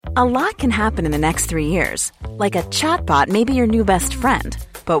A lot can happen in the next 3 years. Like a chatbot may be your new best friend.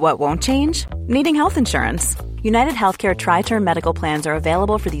 But what won't change? Needing health insurance. United Healthcare Tri-Term Medical Plans are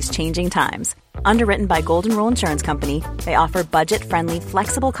available for these changing times. Underwritten by Golden Rule Insurance Company, they offer budget-friendly,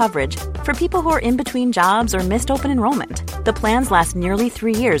 flexible coverage for people who are in between jobs or missed open enrollment. The plans last nearly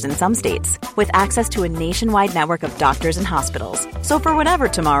 3 years in some states, with access to a nationwide network of doctors and hospitals. So for whatever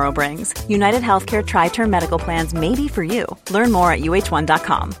tomorrow brings, United Healthcare Tri-Term Medical Plans may be for you. Learn more at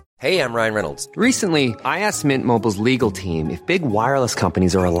uh1.com. Hey, I'm Ryan Reynolds. Recently, I asked Mint Mobile's legal team if big wireless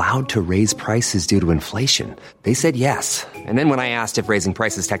companies are allowed to raise prices due to inflation. They said yes. And then when I asked if raising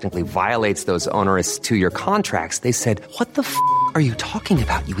prices technically violates those onerous 2-year contracts, they said, "What the f*** are you talking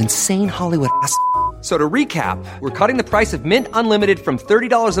about, you insane Hollywood ass?" So to recap, we're cutting the price of Mint Unlimited from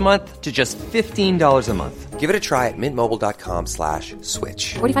 $30 a month to just $15 a month. Give it a try at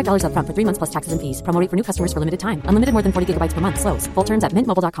mintmobile.com/switch. $45 up front for 3 months plus taxes and fees. Promo rate for new customers for limited time. Unlimited more than 40 gigabytes per month. Slows full terms at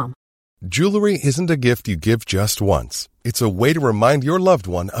mintmobile.com. Jewelry isn't a gift you give just once. It's a way to remind your loved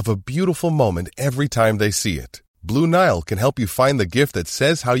one of a beautiful moment every time they see it. Blue Nile can help you find the gift that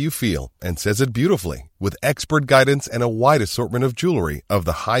says how you feel and says it beautifully, with expert guidance and a wide assortment of jewelry of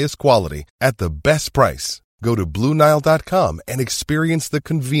the highest quality at the best price. Go to BlueNile.com and experience the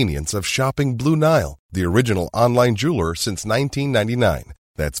convenience of shopping Blue Nile, the original online jeweler since 1999.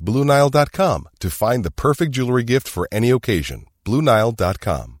 That's BlueNile.com to find the perfect jewelry gift for any occasion.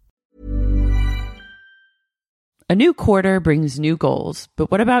 BlueNile.com. A new quarter brings new goals,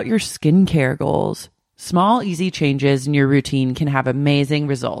 but what about your skincare goals? Small, easy changes in your routine can have amazing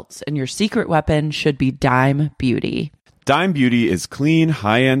results, and your secret weapon should be Dime Beauty. Dime Beauty is clean,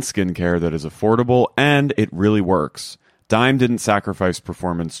 high-end skincare that is affordable, and it really works. Dime didn't sacrifice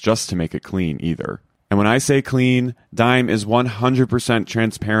performance just to make it clean either. And when I say clean, Dime is 100%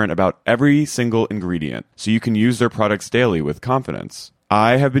 transparent about every single ingredient, so you can use their products daily with confidence.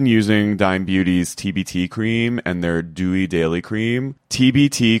 I have been using Dime Beauty's TBT cream and their Dewy Daily Cream.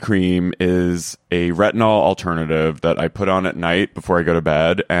 TBT cream is a retinol alternative that I put on at night before I go to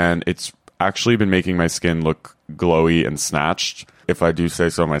bed, and it's actually been making my skin look glowy and snatched, if I do say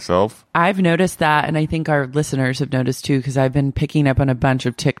so myself. I've noticed that, and I think our listeners have noticed too, because I've been picking up on a bunch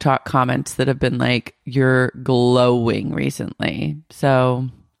of TikTok comments that have been like, "You're glowing recently." So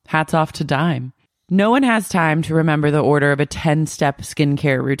hats off to Dime. No one has time to remember the order of a 10-step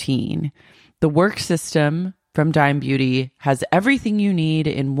skincare routine. The work system from Dime Beauty has everything you need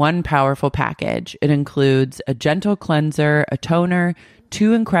in one powerful package. It includes a gentle cleanser, a toner,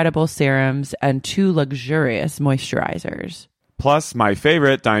 2 incredible serums, and 2 luxurious moisturizers. Plus, my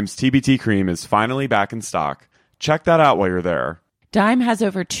favorite, Dime's TBT cream, is finally back in stock. Check that out while you're there. Dime has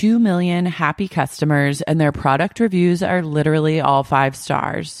over 2 million happy customers, and their product reviews are literally all 5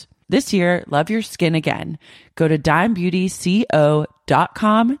 stars. This year, love your skin again. Go to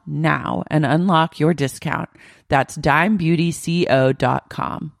dimebeautyco.com now and unlock your discount. That's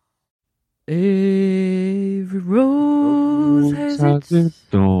dimebeautyco.com. Every rose has its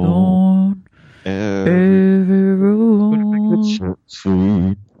thorn. Every rose.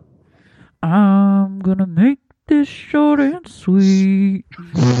 I'm gonna make this short and sweet.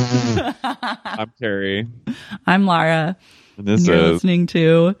 I'm Carrie. I'm Lara. And this You're is listening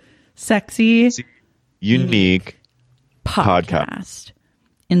to Sexy Unique Podcast.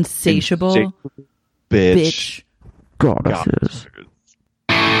 Insatiable bitch goddesses.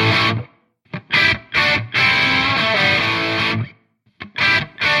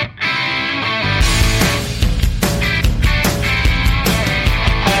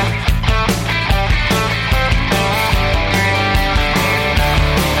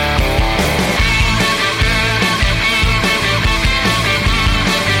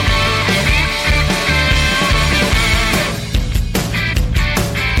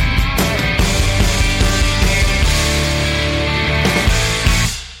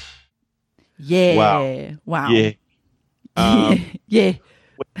 Yeah. Wow. Yeah. Yeah.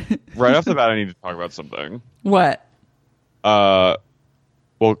 Right off the bat, I need to talk about something. What? Well,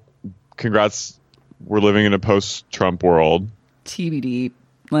 congrats. We're living in a post-Trump world. TBD.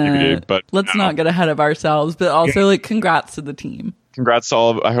 But let's not get ahead of ourselves, but also like congrats to the team. Congrats to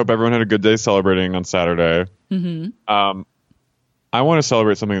all. I hope everyone had a good day celebrating on Saturday. Mm-hmm. I want to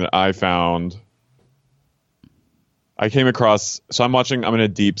celebrate something that I found. I came across, so I'm in a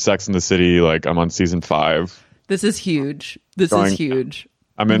deep Sex in the City, like I'm on season 5. This is huge.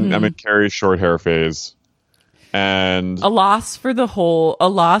 I'm in Carrie's short hair phase. And a loss for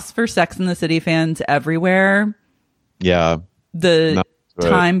Sex in the City fans everywhere. Yeah. The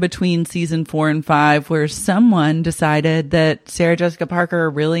time between season 4 and 5 where someone decided that Sarah Jessica Parker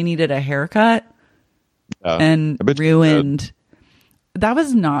really needed a haircut and ruined that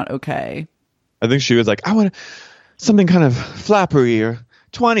was not okay. I think she was like, I want something kind of flappery or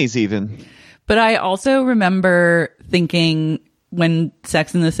 20s even. But I also remember thinking when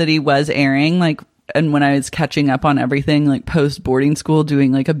Sex and the City was airing, like, and when I was catching up on everything, like post boarding school,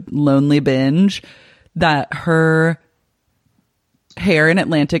 doing like a lonely binge, that her hair in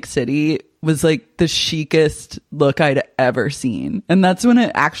Atlantic City was like the chicest look I'd ever seen. And that's when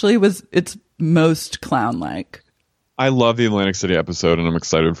it actually was its most clown-like. I love the Atlantic City episode and I'm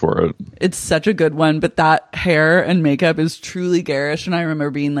excited for it. It's such a good one, but that hair and makeup is truly garish. And I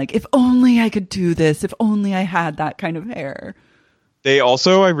remember being like, if only I could do this, if only I had that kind of hair. They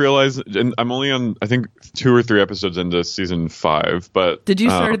also, I realized, and I'm only on, I think, 2 or 3 episodes into season 5, but... Did you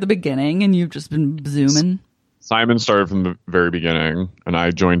start at the beginning and you've just been zooming? Simon started from the very beginning and I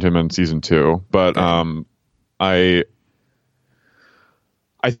joined him in season 2, but okay.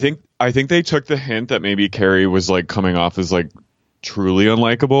 I think they took the hint that maybe Carrie was like coming off as like truly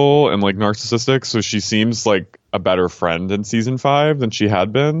unlikable and like narcissistic, so she seems like a better friend in season 5 than she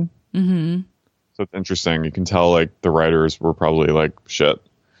had been. Mm-hmm. So it's interesting. You can tell like the writers were probably like shit.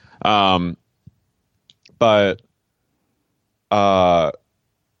 But the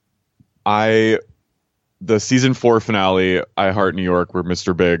season 4 finale, I Heart New York, where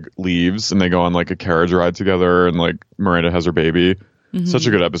Mr. Big leaves and they go on like a carriage ride together and like Miranda has her baby. Mm-hmm. Such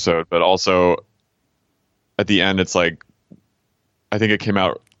a good episode, but also at the end, it's like, I think it came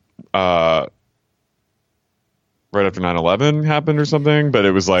out right after 9/11 happened or something, but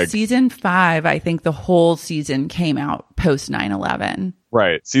it was like season 5. I think the whole season came out post 9/11.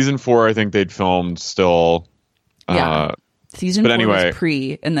 Right. Season 4, I think they'd filmed still. Yeah. Season 4 was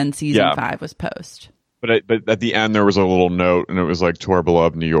pre, and then season 5 was post. But at the end, there was a little note, and it was like to our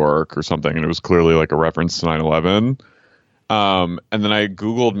beloved New York or something, and it was clearly like a reference to 9/11. And then I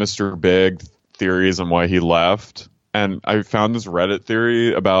Googled Mr. Big theories on why he left. And I found this Reddit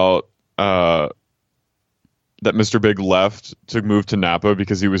theory about that Mr. Big left to move to Napa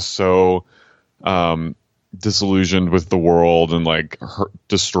because he was so disillusioned with the world and like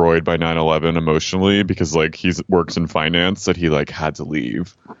destroyed by 9/11 emotionally because like he works in finance that he like had to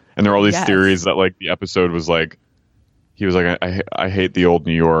leave. And there are all these theories that like the episode was like, he was like, I hate the old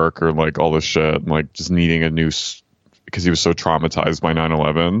New York or like all this shit and like just needing a new... because he was so traumatized by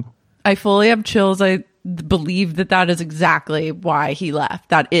 9/11. I fully have chills. I believe that is exactly why he left.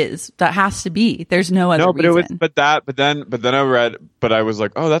 That has to be. There's no other reason. But then I was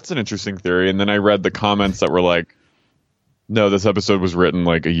like, oh, that's an interesting theory. And then I read the comments that were like, no, this episode was written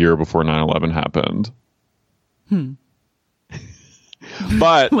like a year before 9/11 happened.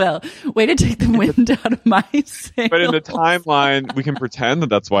 But well, way to take the wind out of my sails. But in the timeline, we can pretend that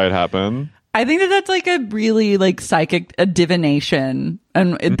that's why it happened. I think that's like a really like psychic a divination,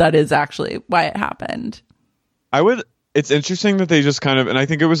 and that is actually why it happened. It's interesting that they just kind of, and I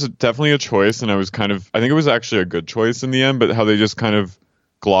think it was definitely a choice, and I think it was actually a good choice in the end, but how they just kind of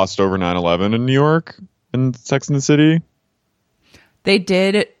glossed over 9/11 in New York and Sex and the City. They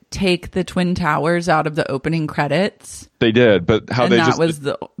did take the Twin Towers out of the opening credits. They did, but how and they that just was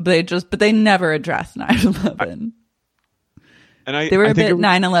but they never addressed 9/11. And they were a bit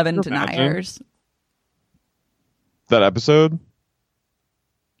 9/11 deniers. That episode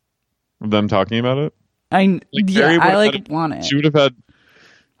of them talking about it. I want it. She would have had.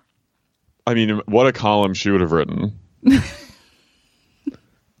 I mean, what a column she would have written.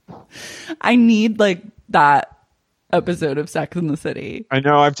 I need like that episode of Sex and the City. I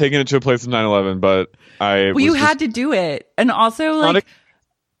know I've taken it to a place of 9/11, but you had to do it, and also like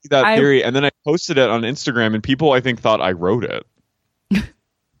that theory, and then I posted it on Instagram, and people I think thought I wrote it.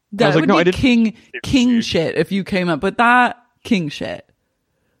 That would be king shit if you came up with that king shit.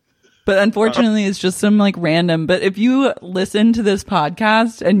 But unfortunately, it's just some like random. But if you listen to this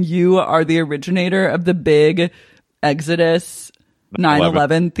podcast and you are the originator of the big Exodus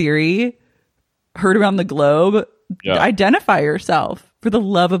 9/11 theory heard around the globe, identify yourself for the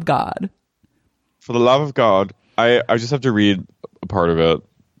love of God. For the love of God. I just have to read a part of it.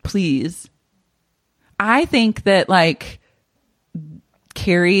 Please. I think that like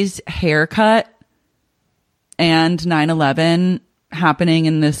Carrie's haircut and 9/11 happening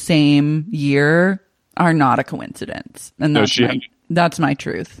in the same year are not a coincidence, and that's my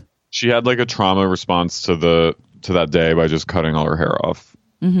truth. She had like a trauma response to that day by just cutting all her hair off.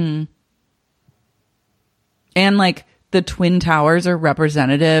 Mm-hmm. And like the Twin Towers are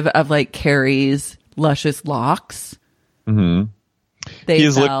representative of like Carrie's luscious locks. Mm-hmm. He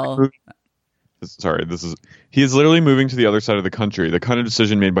is literally moving to the other side of the country, the kind of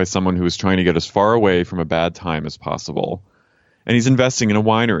decision made by someone who is trying to get as far away from a bad time as possible. And he's investing in a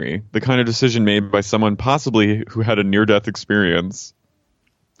winery, the kind of decision made by someone possibly who had a near-death experience.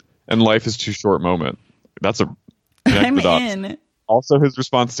 and life is too short moment. That's a connect I'm the dots. in. Also, his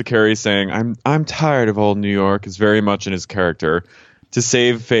response to Carrie saying, I'm tired of old New York is very much in his character. To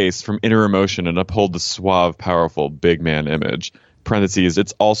save face from inner emotion and uphold the suave, powerful, big man image. Parentheses,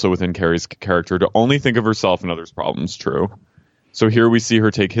 it's also within Carrie's character to only think of herself and others' problems. True. So here we see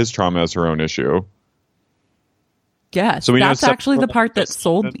her take his trauma as her own issue. Yes, So we know that's actually the part that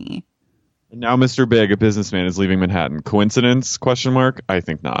sold And me. now Mr. Big, a businessman, is leaving Manhattan. Coincidence? Question mark. I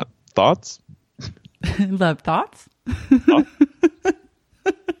think not. Thoughts? Love thoughts?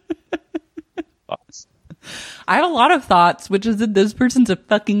 Thoughts. I have a lot of thoughts, which is that this person's a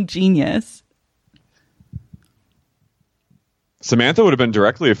fucking genius. Samantha would have been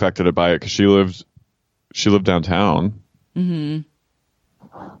directly affected by it because she lived downtown.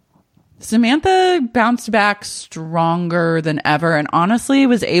 Samantha bounced back stronger than ever and honestly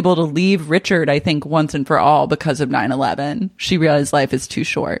was able to leave Richard, I think, once and for all because of 9/11. She realized life is too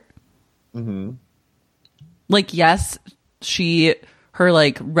short. Like, yes, her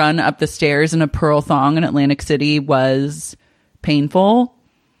like run up the stairs in a pearl thong in Atlantic City was painful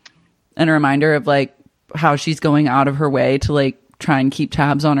and a reminder of like how she's going out of her way to like try and keep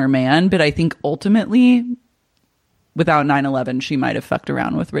tabs on her man. But I think ultimately, without 9/11, she might have fucked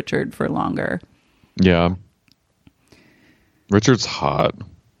around with Richard for longer. Yeah. Richard's hot.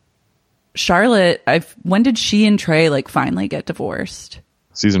 Charlotte, when did she and Trey like finally get divorced?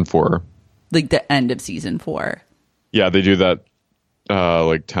 Season 4. Like the end of season 4. Yeah, they do that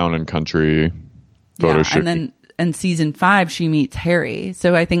like town and country photo shoot. And then in season 5 she meets Harry.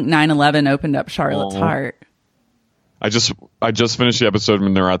 So I think 9/11 opened up Charlotte's heart. I just finished the episode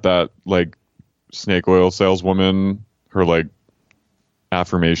when they're at that like snake oil saleswoman, her like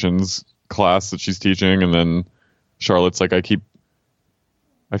affirmations class that she's teaching, and then Charlotte's like, I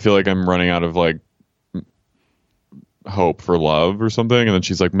feel like I'm running out of like hope for love or something, and then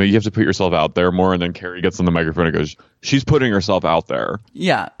she's like, maybe you have to put yourself out there more, and then Carrie gets on the microphone and goes, she's putting herself out there.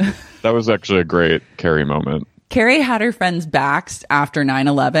 Yeah. That was actually a great Carrie moment. Carrie had her friends' backs after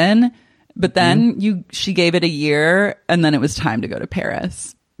 9/11, but then she gave it a year and then it was time to go to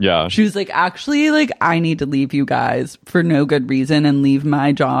Paris. Yeah. She was like, actually, like, I need to leave you guys for no good reason and leave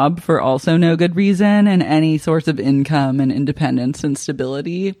my job for also no good reason and any source of income and independence and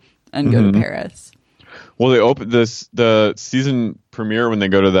stability and go to Paris. Well, they opened the season premiere when they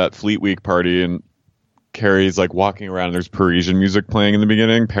go to that Fleet Week party and Carrie's like walking around and there's Parisian music playing in the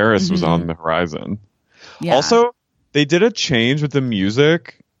beginning. Paris was on the horizon. Yeah. Also, they did a change with the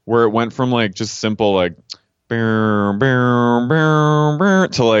music where it went from like just simple like to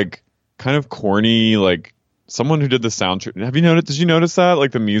like kind of corny, like someone who did the soundtrack. Did you notice that?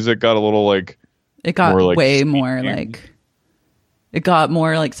 Like the music got a little like it got more, like, way more like it got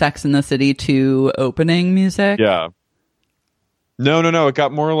more like Sex in the City 2 opening music. Yeah. No. It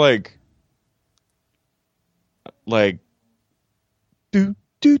got more like do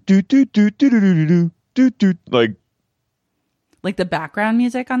do do do do do do do do like the background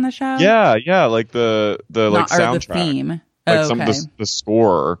music on the show. Yeah, like the like soundtrack, or the theme. Like some the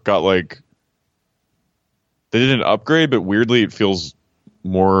score got like they did an upgrade, but weirdly it feels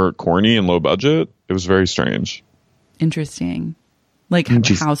more corny and low budget. It was very strange. Interesting. Like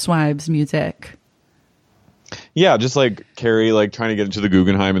Housewives music. Yeah, just like Carrie like trying to get into the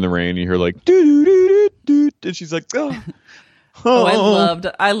Guggenheim in the rain. You hear like doo doo doo doo, and she's like, oh.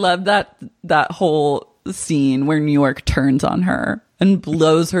 I loved that whole scene where New York turns on her and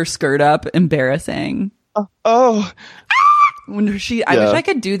blows her skirt up, embarrassing. Oh. When I wish I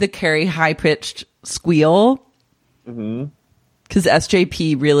could do the Carrie high pitched squeal. Because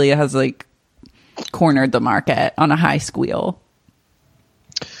SJP really has like cornered the market on a high squeal.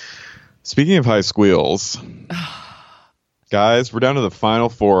 Speaking of high squeals, guys, we're down to the final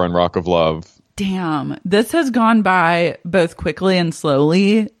 4 on Rock of Love. Damn, this has gone by both quickly and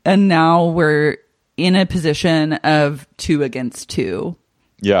slowly, and now we're in a position of 2 against 2.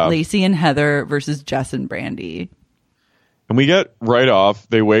 Yeah. Lacey and Heather versus Jess and Brandy. And we get right off,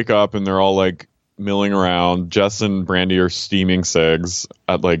 they wake up and they're all like milling around. Jess and Brandy are steaming cigs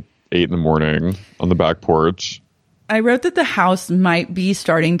at like 8 in the morning on the back porch. I wrote that the house might be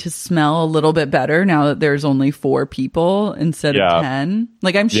starting to smell a little bit better now that there's only 4 people instead of 10.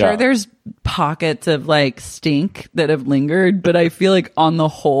 Like, I'm sure there's pockets of like stink that have lingered, but I feel like on the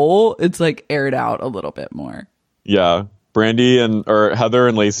whole, it's like aired out a little bit more. Yeah. Brandy or Heather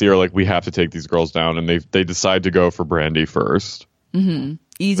and Lacey are like, we have to take these girls down. And they decide to go for Brandy first.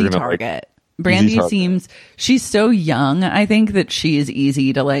 Easy target. Brandy seems, she's so young. I think that she is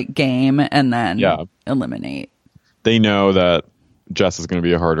easy to like game and then eliminate. They know that Jess is going to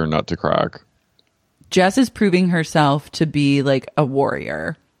be a harder nut to crack. Jess is proving herself to be like a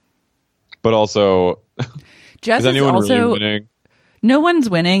warrior. But also, Jess is anyone also, really winning? No one's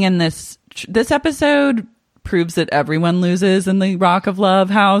winning, and this episode proves that everyone loses in the Rock of Love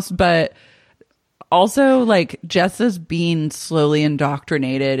house, but also, like, Jess is being slowly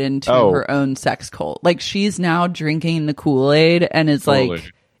indoctrinated into her own sex cult. Like, she's now drinking the Kool-Aid and is,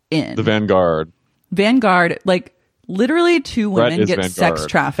 like, in. The Vanguard. Like, literally 2 women get Vanguard. sex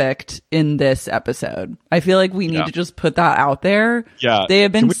trafficked in this episode. I feel like we need to just put that out there. Yeah. They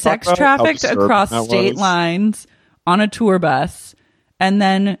have been sex trafficked across state lines on a tour bus and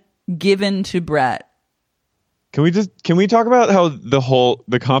then given to Brett. Can we talk about how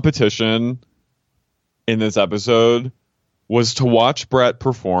the competition in this episode was to watch Brett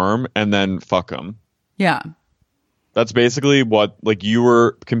perform and then fuck him? Yeah. That's basically what, like, you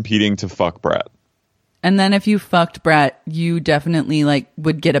were competing to fuck Brett. And then if you fucked Brett, you definitely, like,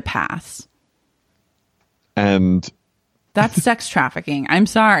 would get a pass. And that's sex trafficking. I'm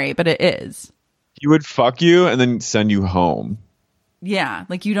sorry, but it is. He would fuck you and then send you home. Yeah,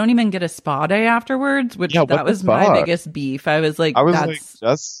 like, you don't even get a spa day afterwards, which that was my biggest beef. I was like,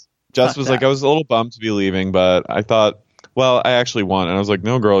 Jess was like, I was a little bummed to be leaving, but I thought, well, I actually won. And I was like,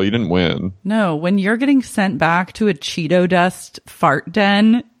 no, girl, you didn't win. No, when you're getting sent back to a Cheeto dust fart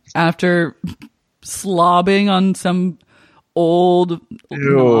den after slobbing on some old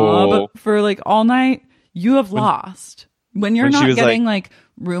knob for, like, all night, you have lost. When you're not getting, like,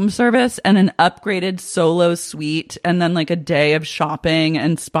 room service and an upgraded solo suite and then, like, a day of shopping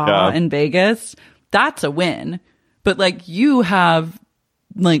and spa in Vegas, that's a win. But, like, you have,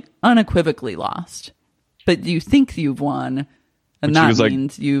 like, unequivocally lost. But you think you've won, and that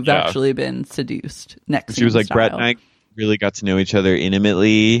means you've actually been seduced. Next, she was like, Brett and I really got to know each other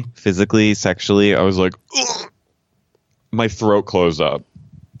intimately, physically, sexually. I was like, ugh. My throat closed up.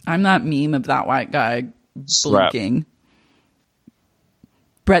 I'm that meme of that white guy blinking.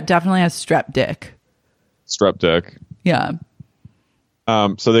 Brett definitely has strep dick. Strep dick. Yeah.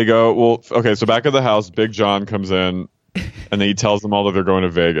 So they go, well, okay, so back at the house, Big John comes in and then he tells them all that they're going to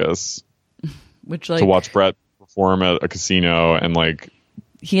Vegas. Which, like, to watch Brett perform at a casino, and, like,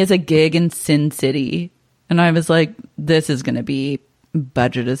 he has a gig in Sin City. And I was like, this is going to be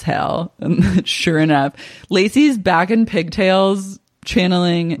budget as hell. And sure enough, Lacey's back in pigtails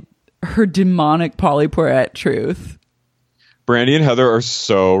channeling her demonic Polly Poirette truth. Brandy and Heather are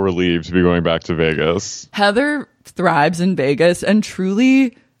so relieved to be going back to Vegas. Heather thrives in Vegas, and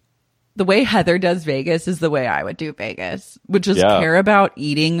truly, the way Heather does Vegas is the way I would do Vegas, which is care about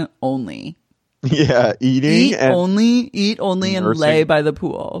eating only. Yeah, eat only, and lay by the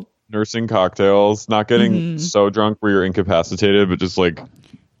pool. Nursing cocktails, not getting so drunk where you're incapacitated, but just, like,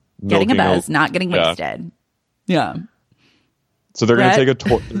 getting a buzz, not getting wasted. Yeah. So they're gonna take a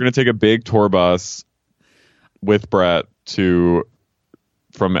tour. They're gonna take a big tour bus with Brett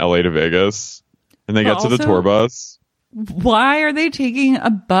from LA to Vegas, and they get to the tour bus. Why are they taking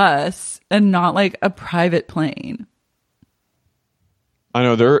a bus and not, like, a private plane? I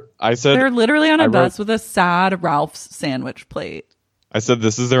know they're literally on a bus with a sad Ralph's sandwich plate. I said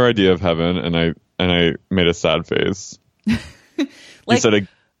this is their idea of heaven, and I made a sad face. Like,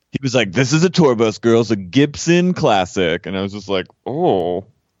 he was like, "This is a tour bus, girls, a Gibson Classic," and I was just like, "Oh,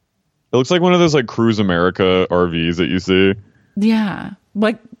 it looks like one of those, like, Cruise America RVs that you see." Yeah,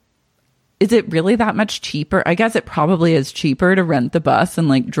 like, is it really that much cheaper? I guess it probably is cheaper to rent the bus and,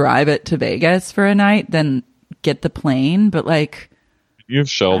 like, drive it to Vegas for a night than get the plane, but, like, you've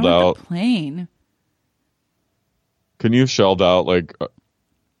shelled out the plane. Can you have shelled out, like,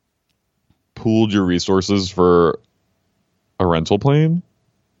 pooled your resources for a rental plane?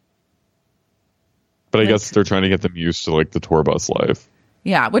 But I guess they're trying to get them used to, like, the tour bus life.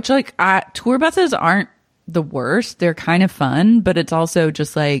 Yeah, which, like, tour buses aren't the worst. They're kind of fun, but it's also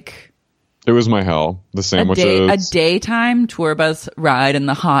just, like, it was my hell. The sandwiches. A daytime tour bus ride in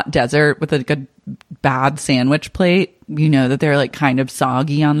the hot desert with, like, a bad sandwich plate. You know that they're, like, kind of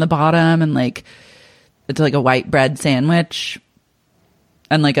soggy on the bottom, and, like, it's like a white bread sandwich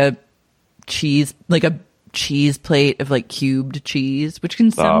and, like, a cheese plate of, like, cubed cheese, which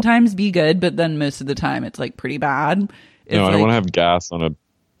can sometimes be good, but then most of the time it's, like, pretty bad. I don't want to have gas on a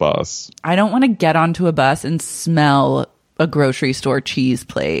bus. I don't want to get onto a bus and smell a grocery store cheese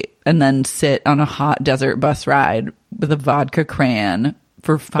plate and then sit on a hot desert bus ride with a vodka cran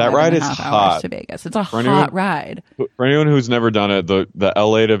for 5 ride and a is half hot. hours to Vegas. It's a For hot ride. For anyone who's never done it, the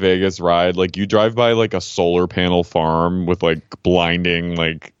LA to Vegas ride, like you drive by like a solar panel farm with like blinding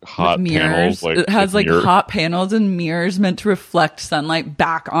like hot With mirrors. panels. Like it has like mirror. hot panels and mirrors meant to reflect sunlight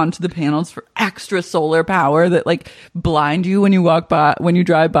back onto the panels for extra solar power that like blind you when you walk by, when you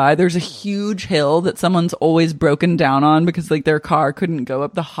drive by. There's a huge hill that someone's always broken down on because like their car couldn't go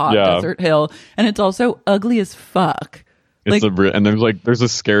up the hot desert hill. And it's also ugly as fuck. It's like, and there's a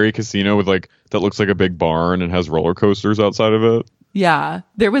scary casino with like that looks like a big barn and has roller coasters outside of it. yeah,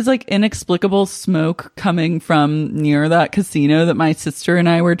 there was like inexplicable smoke coming from near that casino that my sister and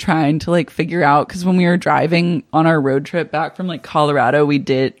I were trying to like figure out, because when we were driving on our road trip back from like Colorado, we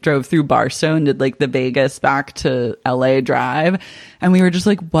drove through Barstow and did like the Vegas back to LA drive, and we were just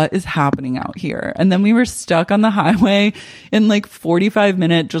like, what is happening out here? And then we were stuck on the highway in like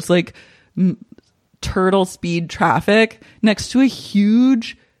 45-minute just like turtle speed traffic next to a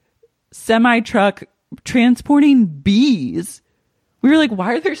huge semi-truck transporting bees. We were like,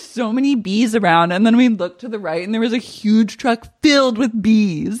 why are there so many bees around? And then we looked to the right and there was a huge truck filled with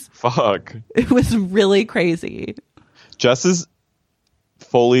bees. Fuck. It was really crazy. Jess is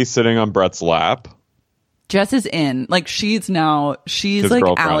fully sitting on Brett's lap. Jess is in. Like she's His like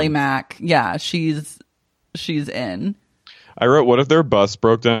girlfriend. Ally Mac. Yeah, she's in. I wrote, what if their bus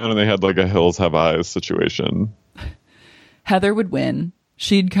broke down and they had like a Hills Have Eyes situation? Heather would win.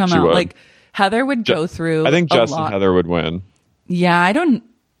 She'd come out would. like Heather would go through. I think a Jess lot. and Heather would win. Yeah,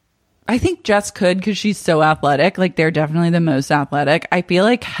 I think Jess could because she's so athletic. Like they're definitely the most athletic. I feel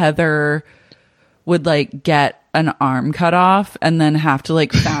like Heather would like get an arm cut off and then have to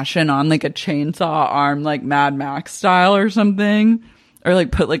like fashion on like a chainsaw arm, like Mad Max style or something, or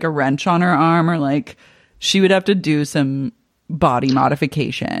like put like a wrench on her arm, or like she would have to do some body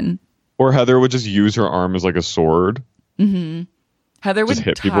modification. Or Heather would just use her arm as like a sword. Heather would Just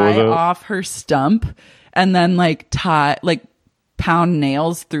hit people with tie it? off her stump and then like pound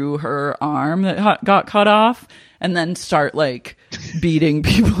nails through her arm that got cut off and then start like beating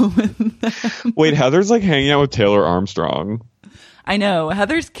people with them. Wait, Heather's like hanging out with Taylor Armstrong. I know.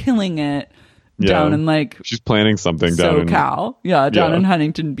 Heather's killing it Yeah. down in like She's planning something down in SoCal. Down Yeah. in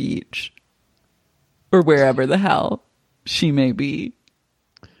Huntington Beach. Or wherever the hell she may be.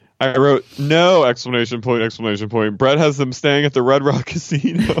 I wrote, no, exclamation point. Brett has them staying at the Red Rock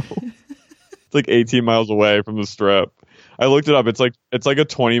Casino. It's like 18 miles away from the Strip. I looked it up. It's like a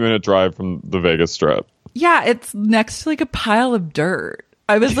 20-minute drive from the Vegas Strip. Yeah, it's next to like a pile of dirt.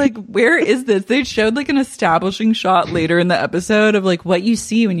 I was like, where is this? They showed like an establishing shot later in the episode of like what you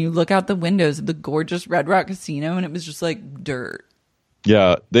see when you look out the windows of the gorgeous Red Rock Casino, and it was just like dirt.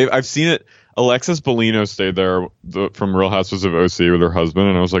 Yeah, I've seen it. Alexis Bellino stayed there from Real Housewives of OC with her husband,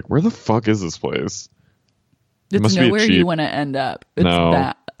 and I was like, where the fuck is this place? It's must be nowhere cheap. you want to end up. It's No.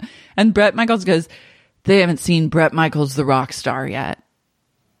 that. And Bret Michaels goes, they haven't seen Bret Michaels the rock star yet.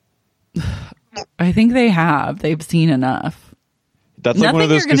 I think they have. They've seen enough. That's like one of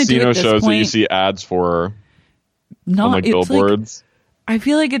Nothing those you're gonna do casino at this shows that you point- see ads for Not on like it's billboards. I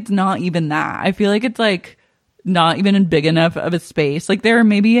feel like it's not even that. I feel like it's like not even big enough of a space. Like there are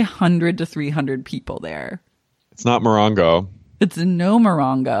maybe 100 to 300 people there. It's not Morongo. It's no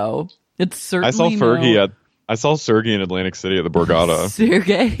Morongo. It's certainly I saw Sergey in Atlantic City at the Borgata.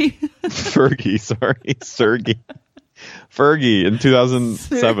 Sergey. Fergie in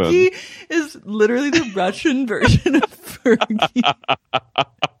 2007. Sergey is literally the Russian version of Fergie.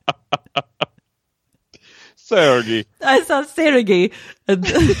 Sergey. I saw Sergey.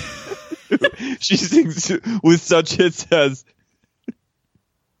 She sings with such hits as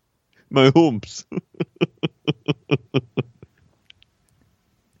My Humps.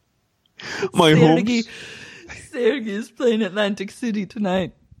 My Humps. Sergey is playing Atlantic City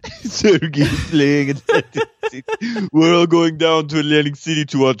tonight. Sergey's playing Atlantic City. We're all going down to Atlantic City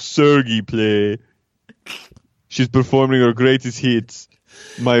to watch Sergey play. She's performing her greatest hits.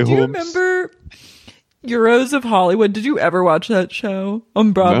 My Do you Humps. remember Euros of Hollywood? Did you ever watch that show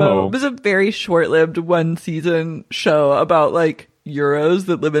on Bravo? No. It was a very short-lived one-season show about like Euros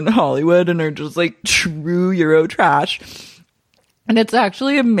that live in Hollywood and are just like true Euro trash. And it's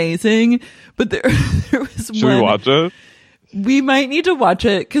actually amazing. But there was Should we watch it? We might need to watch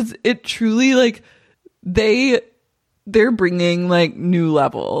it because it truly like they're bringing like new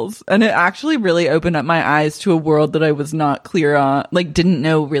levels, and it actually really opened up my eyes to a world that I was not clear on, like didn't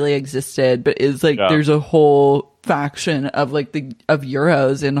know really existed, but is like there's a whole faction of like of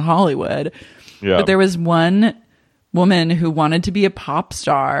Euros in Hollywood. Yeah. But there was one woman who wanted to be a pop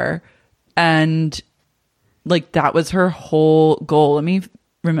star, and like that was her whole goal. Let me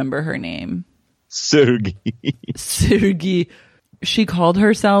remember her name. Sergey. Sergey she called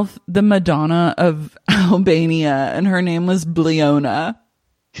herself the Madonna of Albania, and her name was Bliona.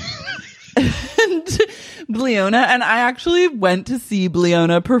 And Bliona, and I actually went to see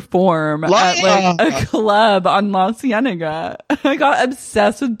Bliona perform at like a club on La Cienega. I got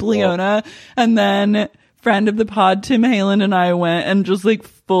obsessed with Bliona, and then friend of the pod Tim Halen and I went and just like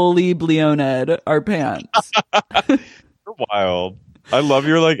fully Bliona'd our pants. You're wild. I love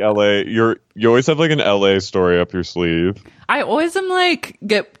your like LA. You always have like an LA story up your sleeve. I always am like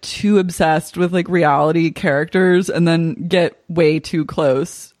get too obsessed with like reality characters and then get way too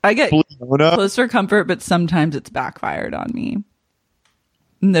close. I get close for comfort, but sometimes it's backfired on me.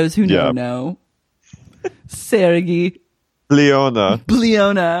 And those who know. Sergei.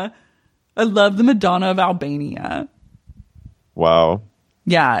 Bliona. I love the Madonna of Albania. Wow.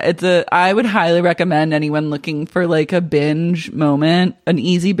 Yeah, I would highly recommend anyone looking for like a binge moment, an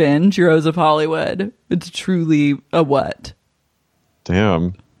easy binge, Heroes of Hollywood. It's truly a what?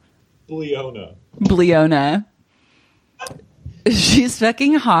 Damn. Bliona. She's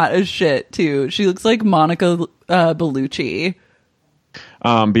fucking hot as shit too. She looks like Monica Bellucci.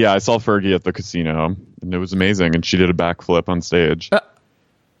 But yeah, I saw Fergie at the casino and it was amazing. And she did a backflip on stage.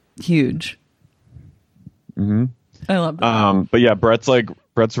 Huge. Mm-hmm. I love that. But yeah,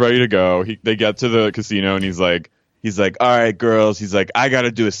 Brett's ready to go. They get to the casino and he's like, all right, girls. He's like, I got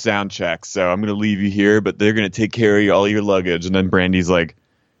to do a sound check. So I'm going to leave you here, but they're going to take care of all your luggage. And then Brandy's like,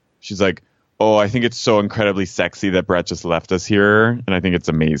 she's like, oh, I think it's so incredibly sexy that Brett just left us here. And I think it's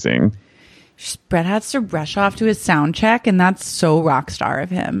amazing. Brett has to rush off to his sound check. And that's so rock star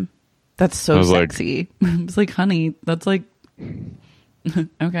of him. That's so sexy. I was like, honey, that's like,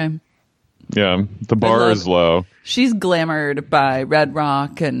 okay. Yeah, the bar is low. She's glamored by Red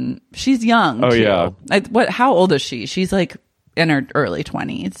Rock, and she's young. Oh, too. yeah. How old is she? She's like in her early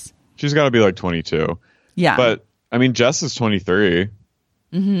 20s. She's got to be like 22. Yeah. But, I mean, Jess is 23.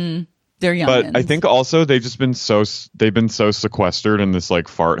 Mm-hmm. They're young. But I think also they've been so sequestered in this like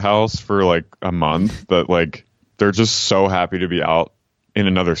fart house for like a month that like they're just so happy to be out in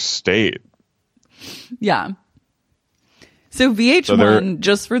another state. Yeah. So VH1,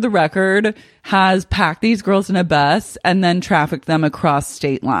 just for the record, has packed these girls in a bus and then trafficked them across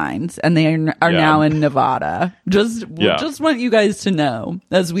state lines, and they are now in Nevada. Just want you guys to know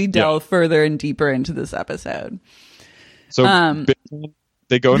as we delve further and deeper into this episode. So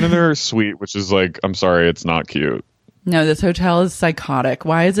they go into their suite, which is like, I'm sorry, it's not cute. No, this hotel is psychotic.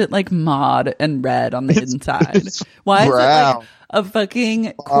 Why is it like mod and red on the inside? Why is it like a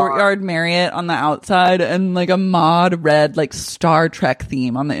fucking Courtyard Marriott on the outside and like a mod red like Star Trek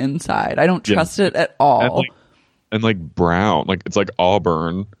theme on the inside? I don't trust it at all. And like brown, like it's like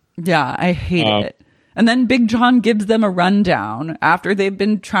auburn. Yeah, I hate it. And then Big John gives them a rundown after they've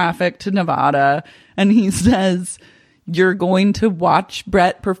been trafficked to Nevada, and he says, "You're going to watch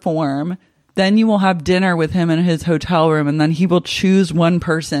Brett perform. Then you will have dinner with him in his hotel room, and then he will choose one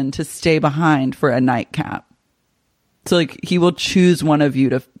person to stay behind for a nightcap." So, like, he will choose one of you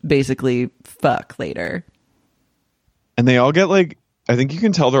to basically fuck later. And they all get, like, I think you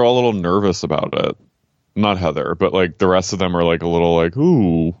can tell they're all a little nervous about it. Not Heather, but, like, the rest of them are, like, a little, like,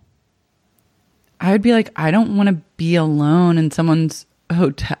 ooh. I would be like, I don't want to be alone in someone's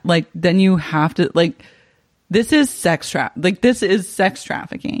hotel. Like, then you have to, like, this is sex trafficking.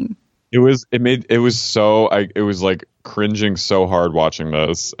 It was like cringing so hard watching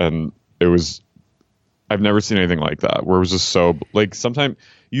this, and I've never seen anything like that where it was just so like sometimes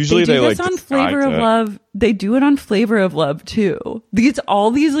usually they like on Flavor of Love. They do it on Flavor of Love too.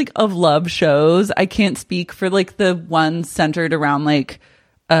 All these like of love shows. I can't speak for like the ones centered around like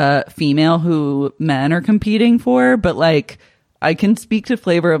a female who men are competing for, but like I can speak to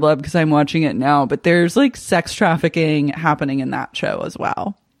Flavor of Love because I'm watching it now. But there's like sex trafficking happening in that show as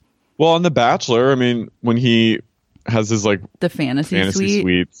well. Well, on The Bachelor, I mean, when he has his like the fantasy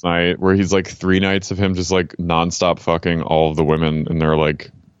suites night where he's like 3 nights of him just like nonstop fucking all of the women, and they're like,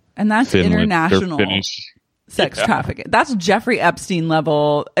 and that's international sex trafficking. That's Jeffrey Epstein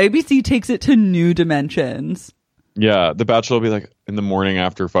level. ABC takes it to new dimensions. Yeah, The Bachelor will be like in the morning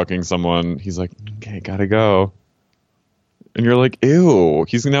after fucking someone, he's like, okay, gotta go, and you're like, ew,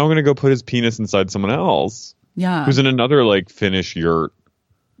 he's now gonna go put his penis inside someone else. Yeah, who's in another like Finnish yurt.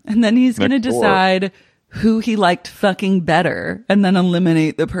 And then he's going to decide who he liked fucking better and then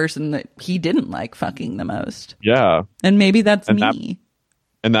eliminate the person that he didn't like fucking the most. Yeah. And maybe that's me.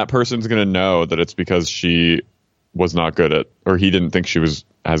 And that person's going to know that it's because she was not good at, or he didn't think she was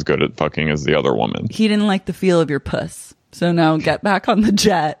as good at fucking as the other woman. He didn't like the feel of your puss. So now get back on the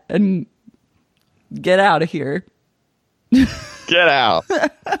jet and get out of here. Get out.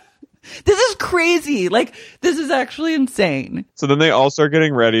 This is crazy. Like, this is actually insane. So then they all start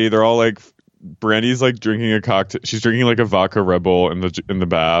getting ready. They're all like, Brandy's like drinking a cocktail. She's drinking like a vodka Red Bull in the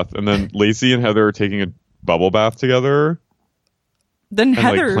bath. And then Lacey and Heather are taking a bubble bath together. Then and,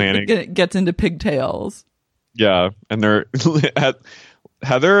 Heather like, gets into pigtails. Yeah. And they're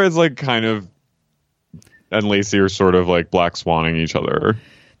Heather is like kind of, and Lacey are sort of like black swanning each other.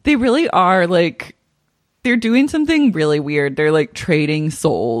 They really are like, they're doing something really weird. They're like trading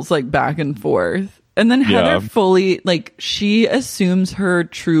souls like back and forth. And then Heather fully, like, she assumes her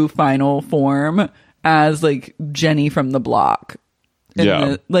true final form as like Jenny from the block.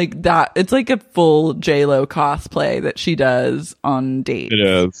 Like that. It's like a full J-Lo cosplay that she does on dates. It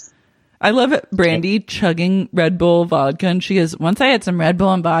is. I love it. Brandy chugging Red Bull vodka. And she goes, once I had some Red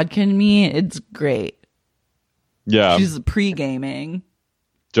Bull and vodka in me, it's great. Yeah. She's pre-gaming.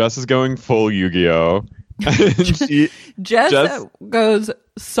 Jess is going full Yu-Gi-Oh! Jess goes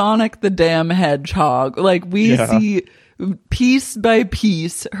Sonic the damn Hedgehog. Like, we see piece by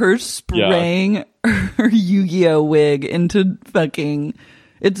piece her spraying her Yu-Gi-Oh wig into fucking,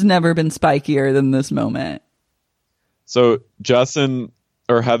 it's never been spikier than this moment. So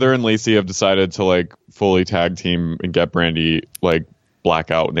Heather and Lacey have decided to like fully tag team and get Brandy like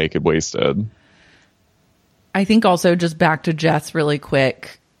blackout naked wasted. I think also, just back to Jess really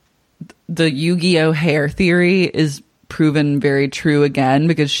quick, the Yu-Gi-Oh hair theory is proven very true again,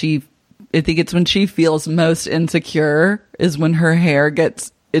 because I think it's when she feels most insecure is when her hair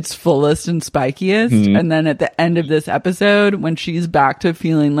gets its fullest and spikiest. And then at the end of this episode, when she's back to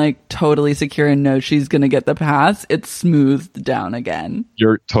feeling like totally secure and knows she's going to get the pass, it's smoothed down again.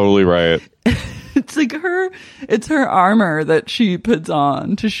 You're totally right. It's like it's her armor that she puts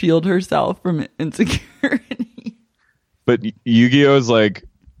on to shield herself from insecurity. But Yu-Gi-Oh is like,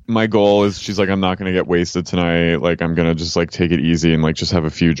 my goal is, she's like, I'm not going to get wasted tonight. Like, I'm going to just like take it easy and like just have a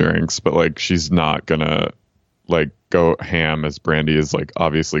few drinks. But like, she's not going to like go ham as Brandy is like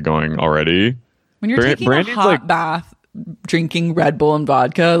obviously going already. When you're taking Brandy's a hot like, bath, drinking Red Bull and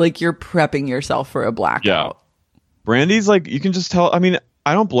vodka, like, you're prepping yourself for a blackout. Yeah. Brandy's like, you can just tell. I mean,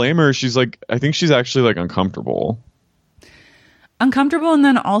 I don't blame her. She's like, I think she's actually like uncomfortable. And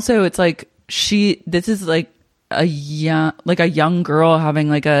then also it's like, this is like a young girl having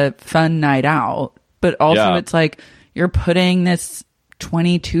like a fun night out, but also it's like, you're putting this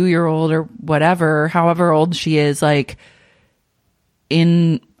 22-year-old or whatever, however old she is, like,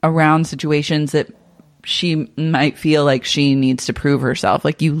 in around situations that she might feel like she needs to prove herself.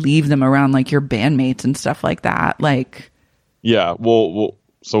 Like, you leave them around like your bandmates and stuff like that. Like, yeah, first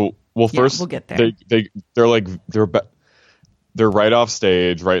we'll get there. They're right off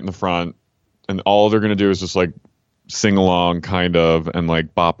stage, right in the front, and all they're gonna do is just like sing along, kind of, and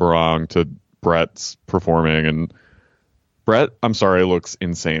like bop around to Brett's performing. And Brett, I'm sorry, looks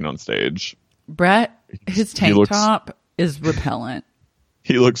insane on stage. Brett, his tank top is repellent.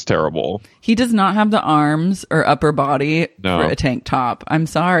 He looks terrible. He does not have the arms or upper body for a tank top. I'm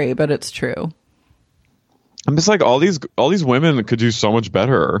sorry, but it's true. I'm just like, all these women could do so much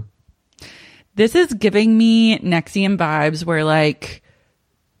better. This is giving me NXIVM vibes, where like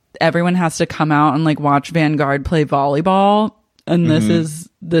everyone has to come out and like watch Vanguard play volleyball, and this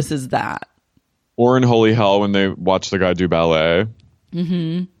is that. Or in Holy Hell, when they watch the guy do ballet.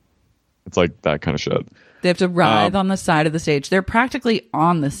 It's like that kind of shit. They have to writhe on the side of the stage. They're practically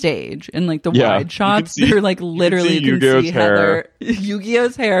on the stage in like the wide shots. They're like literally, you can see Heather.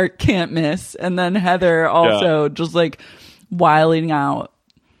 Yu-Gi-Oh's hair can't miss. And then Heather also just like wiling out.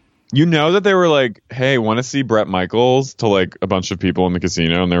 You know that they were like, hey, want to see Bret Michaels, to like a bunch of people in the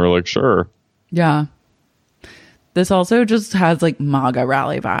casino? And they were like, sure. Yeah. This also just has like MAGA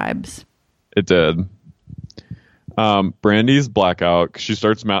rally vibes. It did. Brandy's blackout. She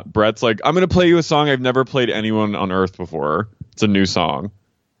starts. Brett's like, I'm going to play you a song I've never played anyone on earth before. It's a new song.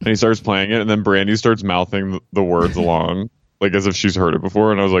 And he starts playing it. And then Brandy starts mouthing the words along, like as if she's heard it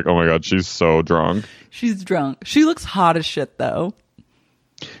before. And I was like, oh my God, she's so drunk. She's drunk. She looks hot as shit, though.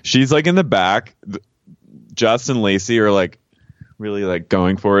 She's like in the back. Jess and Lacey are like really like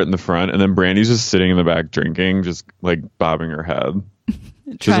going for it in the front. And then Brandy's just sitting in the back drinking, just like bobbing her head.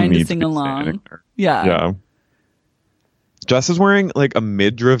 Trying to sing along. Yeah. Jess is wearing like a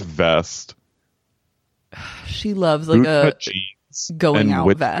midriff vest. She loves like a going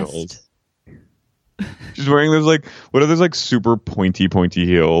out vest. Heels. She's wearing those like, what are those like super pointy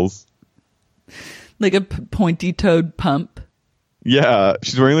heels? Like a pointy-toed pump. Yeah,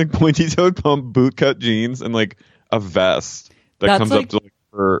 she's wearing like pointy-toed pump bootcut jeans and like a vest that comes like, up to like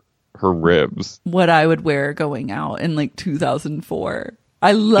her ribs. What I would wear going out in like 2004.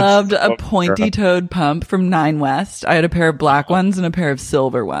 I loved a pointy-toed pump from Nine West. I had a pair of black ones and a pair of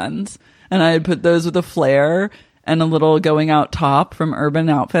silver ones. And I had put those with a flare and a little going out top from Urban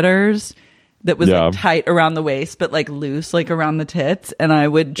Outfitters that was like tight around the waist, but like loose, like around the tits. And I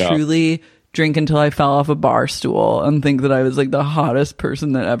would truly drink until I fell off a bar stool and think that I was like the hottest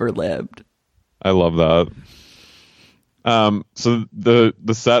person that ever lived. I love that. So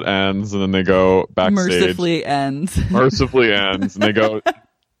the set ends and then they go backstage. Mercifully ends. And they go,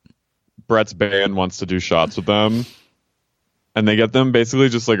 Brett's band wants to do shots with them. And they get them basically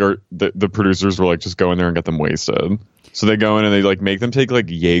just like, the producers were like, just go in there and get them wasted. So they go in and they like make them take like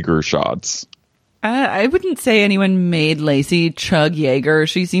Jaeger shots. I wouldn't say anyone made Lacey chug Jaeger.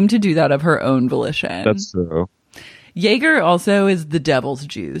 She seemed to do that of her own volition. That's true. Jaeger also is the devil's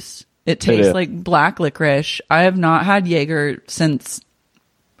juice. It tastes like black licorice. I have not had Jaeger since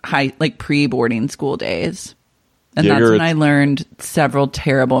pre-boarding school days. And Jaeger, that's when I learned several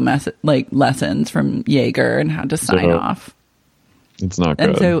terrible lessons from Jaeger and had to sign off. It's not good.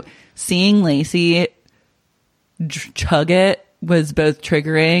 And so seeing Lacey chug it was both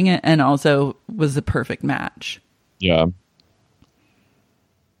triggering and also was the perfect match. Yeah.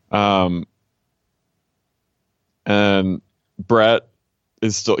 And Brett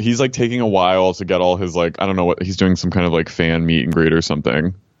is still, he's like taking a while to get all his like, I don't know what he's doing, some kind of like fan meet and greet or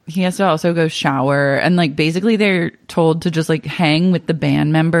something. He has to also go shower, and like basically they're told to just like hang with the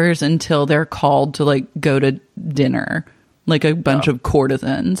band members until they're called to like go to dinner, like a bunch of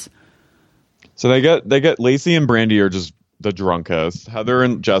courtesans. So they get Lacey and Brandy are just the drunkest. Heather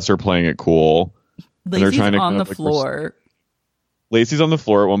and Jess are playing it cool. Lacey's on the floor. Lacey's on the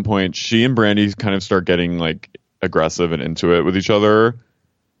floor at one point. She and Brandy kind of start getting like aggressive and into it with each other.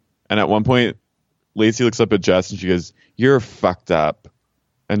 And at one point, Lacey looks up at Jess and she goes, "You're fucked up."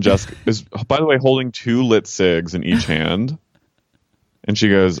 And Jess is, by the way, holding 2 lit cigs in each hand. And she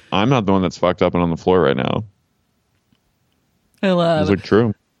goes, "I'm not the one that's fucked up and on the floor right now." I love. It's like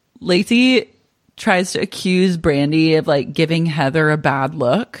true. Lacey tries to accuse Brandy of like giving Heather a bad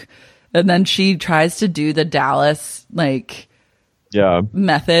look, and then she tries to do the Dallas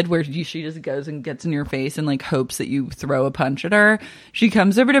method where she just goes and gets in your face and like hopes that you throw a punch at her. She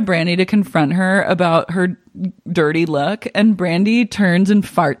comes over to Brandy to confront her about her dirty look, and Brandy turns and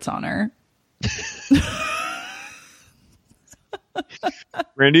farts on her.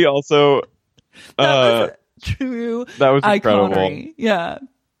 Brandy also that was true. That was incredible. Iconery. Yeah.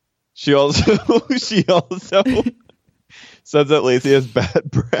 She also says that Lacey has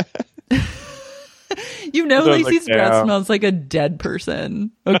bad breath. You know, Lacey's breath smells like a dead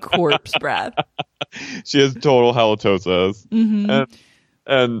person, a corpse breath. She has total halitosis. Mm-hmm.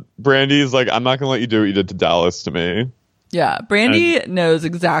 And Brandy's like, "I'm not going to let you do what you did to Dallas to me." Yeah, Brandy knows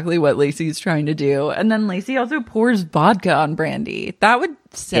exactly what Lacey's trying to do. And then Lacey also pours vodka on Brandy. That would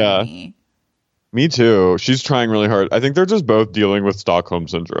send me. Me too. She's trying really hard. I think they're just both dealing with Stockholm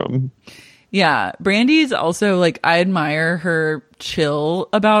Syndrome. Yeah, Brandy's also like, I admire her chill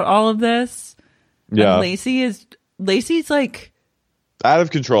about all of this. Yeah. And Lacey's like out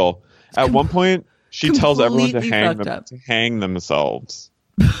of control. At one point, she tells everyone to hang themselves.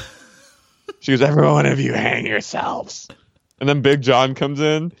 She goes, "Every one of you hang yourselves." And then Big John comes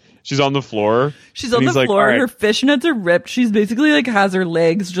in. She's on the floor. She's on the floor. Right. Her fishnets are ripped. She's basically like has her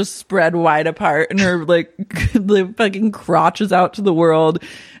legs just spread wide apart and her like the fucking crotch is out to the world.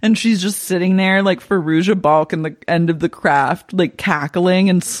 And she's just sitting there like Fairuza Balk in the end of The Craft, like cackling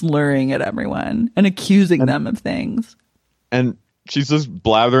and slurring at everyone and accusing them of things. And she's just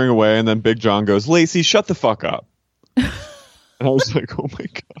blathering away. And then Big John goes, "Lacey, shut the fuck up." And I was like, oh my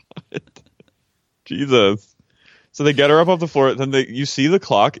God. Jesus. So they get her up off the floor. Then you see the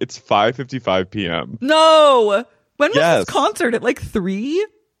clock. It's 5:55 p.m. No. When was this concert? At like 3?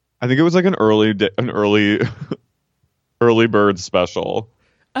 I think it was like an early bird special.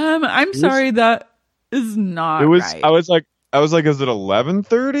 I'm sorry, that is not. It was. Right. I was like, is it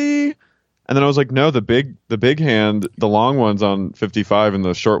 11:30? And then I was like, no, the big hand, the long one's on 55 and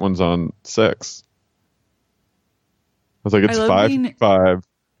the short one's on 6. I was like, it's 5:55.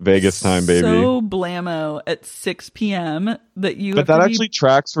 Vegas time, baby. So blammo at 6 p.m. that you. But that actually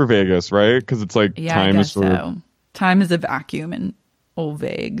tracks for Vegas, right? Because it's like time is sort of time is a vacuum in old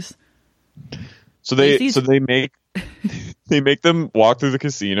Vegas. So they make them walk through the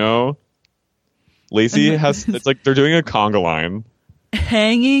casino. Lacey it's like they're doing a conga line.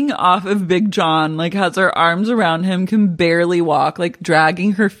 Hanging off of Big John, like has her arms around him, can barely walk, like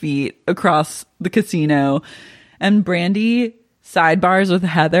dragging her feet across the casino, and Brandy sidebars with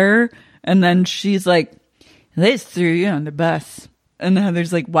Heather, and then she's like, "They threw you on the bus," and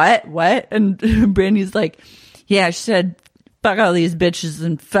Heather's like, what and Brandy's like, "Yeah, she said fuck all these bitches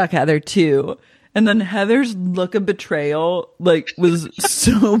and fuck Heather too. And then Heather's look of betrayal, like, was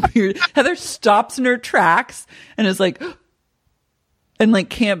so weird. Heather stops in her tracks and is like, and like,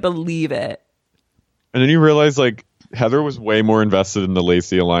 can't believe it. And then you realize, like, Heather was way more invested in the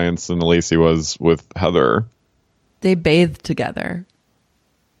Lacey alliance than Lacey was with Heather. They bathed together.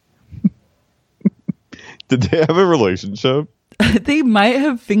 Did they have a relationship? They might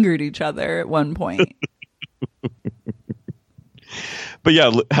have fingered each other at one point. But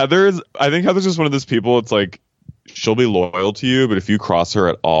yeah, I think Heather's just one of those people. It's like, she'll be loyal to you, but if you cross her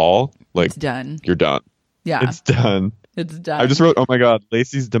at all, like, It's done. You're done. Yeah. It's done. It's done. I just wrote, oh my God,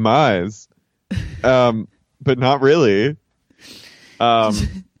 Lacey's demise. But not really.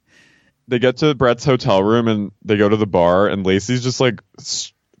 They get to Brett's hotel room and they go to the bar, and Lacey's just like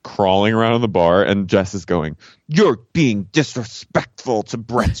crawling around in the bar, and Jess is going, "You're being disrespectful to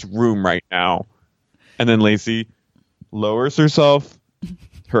Brett's room right now." And then Lacey lowers herself,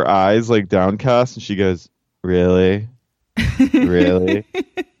 her eyes like downcast, and she goes, "Really? Really?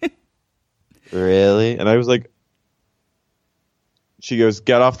 Really?" And I was like, she goes,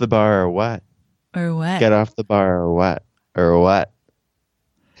 "Get off the bar or what? Or what? Get off the bar or what? Or what?"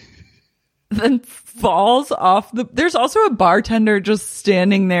 Then falls off the... There's also a bartender just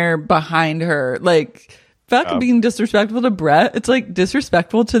standing there behind her. Like, fuck being disrespectful to Brett. It's like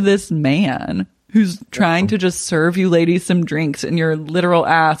disrespectful to this man who's trying to just serve you ladies some drinks, and your literal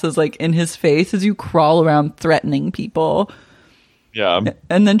ass is like in his face as you crawl around threatening people. Yeah.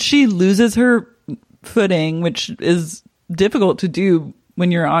 And then she loses her footing, which is difficult to do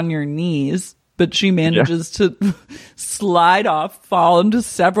when you're on your knees. But she manages to slide off, fall into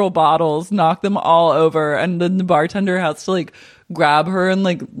several bottles, knock them all over. And then the bartender has to like grab her and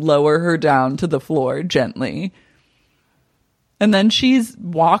like lower her down to the floor gently. And then she's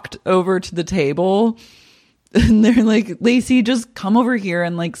walked over to the table and they're like, "Lacey, just come over here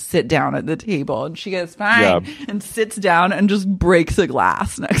and like sit down at the table." And she goes, "Fine." Yeah. And sits down and just breaks a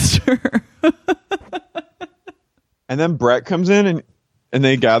glass next to her. And then Brett comes in and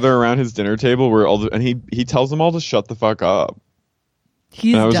they gather around his dinner table where and he tells them all to shut the fuck up.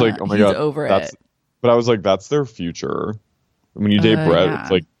 He's and I was done. like, oh my He's God, over it. But I was like, that's their future. When you date Brett, yeah. it's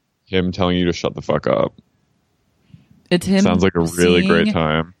like him telling you to shut the fuck up. It's him. Sounds like a really great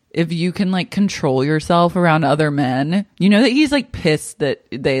time. If you can like control yourself around other men, you know that he's like pissed that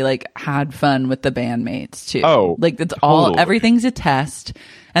they like had fun with the bandmates too. Oh, like that's totally. Everything's a test.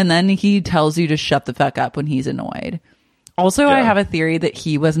 And then he tells you to shut the fuck up when he's annoyed. Also, I have a theory that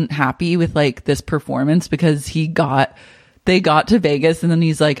he wasn't happy with like this performance because they got to Vegas and then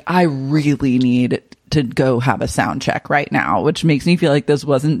he's like, "I really need to go have a sound check right now," which makes me feel like this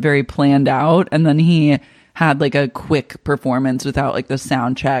wasn't very planned out. And then he had like a quick performance without like the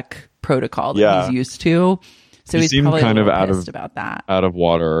sound check protocol that he's used to. So he's probably kind of pissed about that. Out of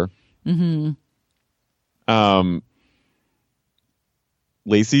water. Mm-hmm.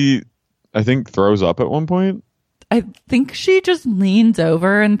 Lacey, I think, throws up at one point. I think she just leans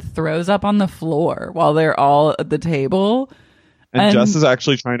over and throws up on the floor while they're all at the table. And Jess is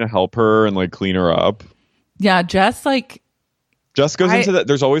actually trying to help her and like clean her up. Yeah, Jess goes into that.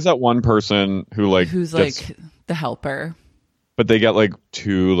 There's always that one person who's like the helper. But they get like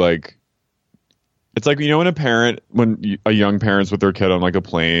too like, it's like, you know, when a young parent's with their kid on like a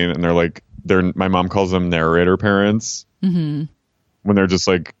plane and they're like, my mom calls them narrator parents. Mm-hmm. When they're just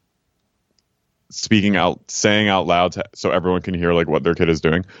like saying out loud so everyone can hear like what their kid is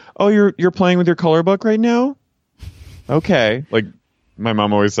doing. "Oh, you're playing with your color book right now? Okay." Like my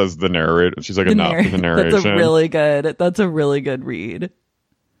mom always says the narrator. She's like a nut for the narration. That's a really good read.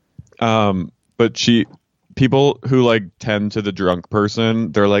 But people who like tend to the drunk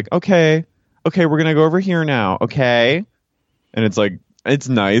person, they're like, okay, we're gonna go over here now, okay? And it's like, it's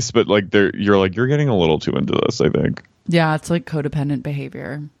nice, but like you're getting a little too into this, I think. Yeah, it's like codependent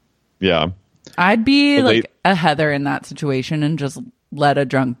behavior. Yeah. I'd be a Heather in that situation and just let a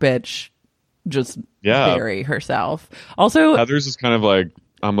drunk bitch just bury herself. Also, Heather's is kind of like,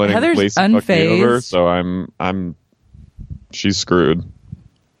 I'm letting Heather's Lacey fuck me over, so she's screwed.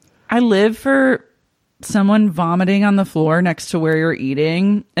 I live for someone vomiting on the floor next to where you're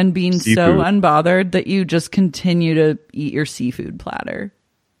eating and being so unbothered that you just continue to eat your seafood platter.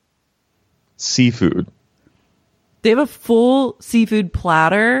 Seafood. They have a full seafood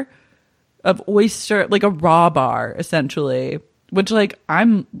platter of oyster, like a raw bar, essentially, which like I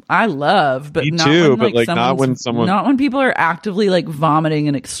love, but not when people are actively like vomiting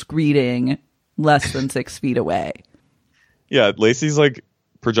and excreting less than 6 feet away. Yeah, Lacey's like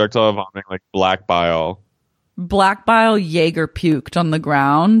projectile vomiting, like black bile. Jaeger puked on the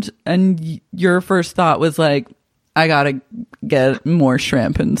ground, and your first thought was like, I gotta get more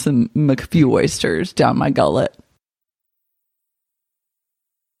shrimp and a few oysters down my gullet.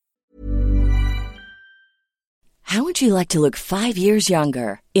 How would you like to look 5 years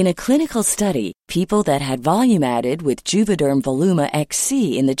younger? In a clinical study, people that had volume added with Juvederm Voluma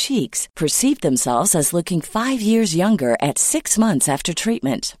XC in the cheeks perceived themselves as looking 5 years younger at 6 months after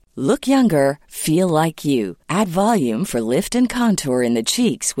treatment. Look younger, feel like you. Add volume for lift and contour in the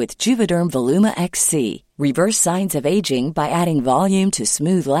cheeks with Juvederm Voluma XC. Reverse signs of aging by adding volume to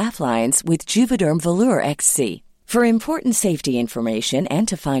smooth laugh lines with Juvederm Volure XC. For important safety information and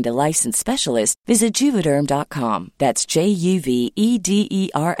to find a licensed specialist, visit Juvederm.com. That's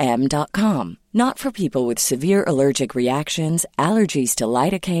JUVEDERM.com. Not for people with severe allergic reactions, allergies to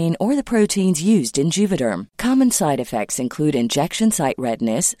lidocaine, or the proteins used in Juvederm. Common side effects include injection site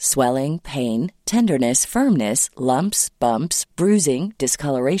redness, swelling, pain, tenderness, firmness, lumps, bumps, bruising,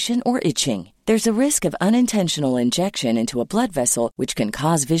 discoloration, or itching. There's a risk of unintentional injection into a blood vessel, which can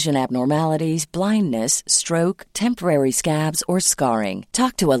cause vision abnormalities, blindness, stroke, temporary scabs, or scarring.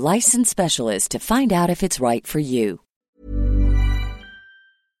 Talk to a licensed specialist to find out if it's right for you.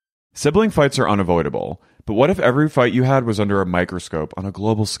 Sibling fights are unavoidable, but what if every fight you had was under a microscope on a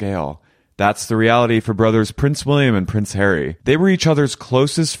global scale? That's the reality for brothers Prince William and Prince Harry. They were each other's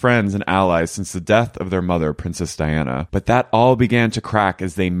closest friends and allies since the death of their mother, Princess Diana. But that all began to crack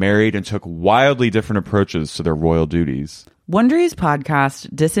as they married and took wildly different approaches to their royal duties. Wondery's podcast,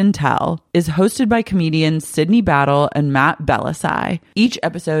 Disintel, is hosted by comedians Sydney Battle and Matt Bellassai. Each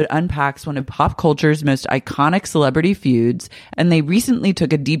episode unpacks one of pop culture's most iconic celebrity feuds, and they recently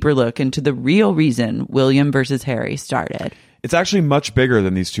took a deeper look into the real reason William versus Harry started. It's actually much bigger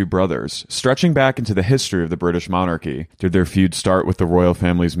than these two brothers, stretching back into the history of the British monarchy. Did their feud start with the royal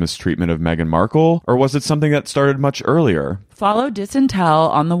family's mistreatment of Meghan Markle, or was it something that started much earlier? Follow Disintel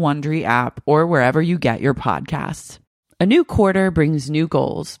on the Wondery app or wherever you get your podcasts. A new quarter brings new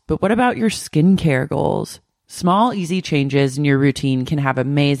goals, but what about your skincare goals? Small, easy changes in your routine can have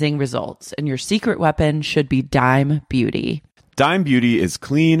amazing results, and your secret weapon should be Dime Beauty. Dime Beauty is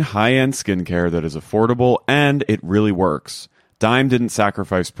clean, high-end skincare that is affordable, and it really works. Dime didn't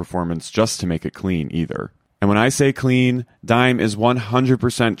sacrifice performance just to make it clean either. And when I say clean, Dime is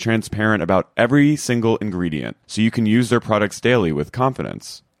 100% transparent about every single ingredient, so you can use their products daily with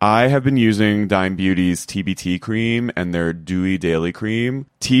confidence. I have been using Dime Beauty's TBT cream and their Dewy Daily Cream.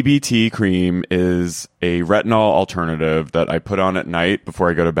 TBT cream is a retinol alternative that I put on at night before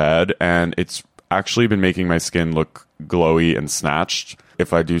I go to bed, and it's actually been making my skin look glowy and snatched,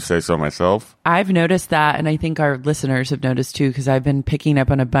 if I do say so myself. I've noticed that, and I think our listeners have noticed too, because I've been picking up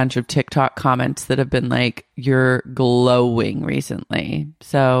on a bunch of TikTok comments that have been like, you're glowing recently.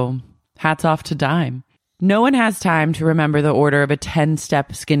 So hats off to Dime. No one has time to remember the order of a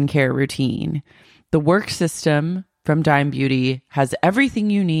 10-step skincare routine. The work system from Dime Beauty has everything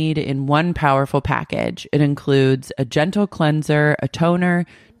you need in one powerful package. It includes a gentle cleanser, a toner,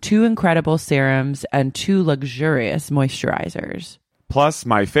 2 incredible serums, and 2 luxurious moisturizers. Plus,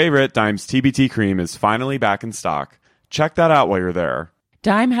 my favorite, Dime's TBT cream, is finally back in stock. Check that out while you're there.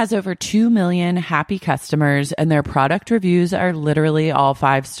 Dime has over 2 million happy customers, and their product reviews are literally all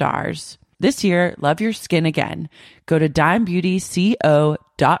 5 stars. This year, love your skin again. Go to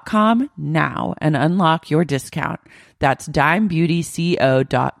dimebeautyco.com now and unlock your discount. That's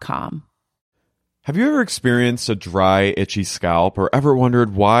dimebeautyco.com. Have you ever experienced a dry, itchy scalp or ever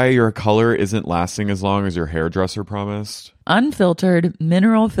wondered why your color isn't lasting as long as your hairdresser promised? Unfiltered,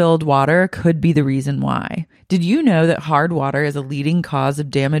 mineral-filled water could be the reason why. Did you know that hard water is a leading cause of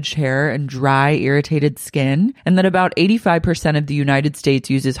damaged hair and dry, irritated skin? And that about 85% of the United States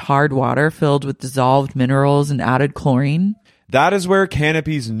uses hard water filled with dissolved minerals and added chlorine? That is where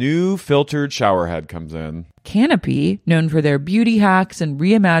Canopy's new filtered shower head comes in. Canopy, known for their beauty hacks and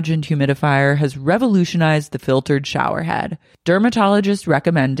reimagined humidifier, has revolutionized the filtered shower head. Dermatologists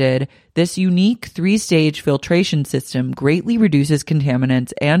recommended this unique 3-stage filtration system greatly reduces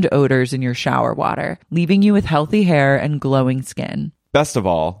contaminants and odors in your shower water, leaving you with healthy hair and glowing skin. Best of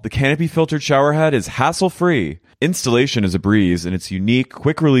all, the Canopy filtered shower head is hassle-free. Installation is a breeze, and its unique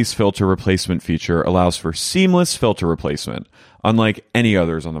quick-release filter replacement feature allows for seamless filter replacement, unlike any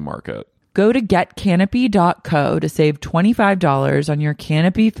others on the market. Go to getcanopy.co to save $25 on your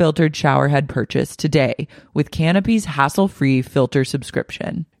Canopy filtered showerhead purchase today with Canopy's hassle-free filter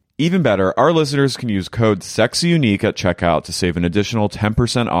subscription. Even better, our listeners can use code SEXYUNIQUE at checkout to save an additional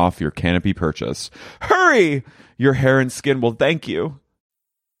 10% off your Canopy purchase. Hurry! Your hair and skin will thank you.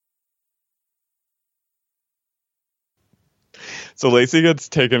 So Lacey gets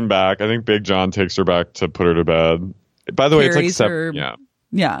taken back. I think Big John takes her back to put her to bed. By the way, it's like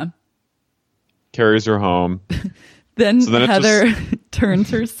Yeah. carries her home. Then So then it's Heather turns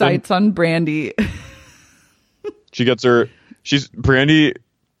her sights on Brandy. Brandy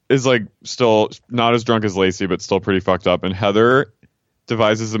is like still not as drunk as Lacey, but still pretty fucked up. And Heather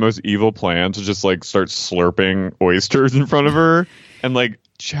devises the most evil plan to just like start slurping oysters in front of her and like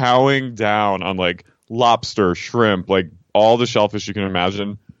chowing down on like lobster, shrimp, like all the shellfish you can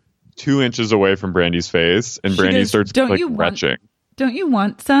imagine, 2 inches away from Brandy's face. And Brandy starts like retching. Don't you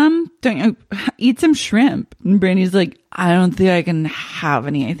want some? Don't you eat some shrimp? And Brandy's like, I don't think I can have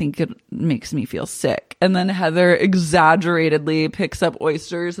any. I think it makes me feel sick. And then Heather exaggeratedly picks up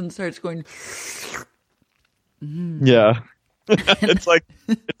oysters and starts going. Yeah. it's like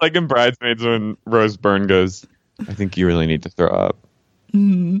in Bridesmaids when Rose Byrne goes, I think you really need to throw up.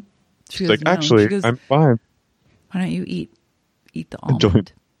 Mm-hmm. She's like, no. Actually, I'm fine. Why don't you eat the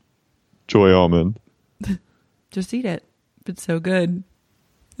almond? Joy almond. Just eat it. It's so good.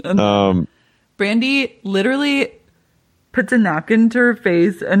 Brandy literally puts a napkin to her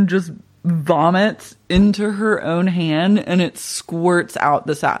face and just vomits into her own hand, and it squirts out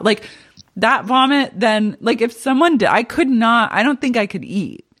the side. Like that vomit, then like if someone did, I don't think I could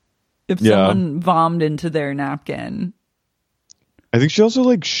eat if someone vomited into their napkin. I think she also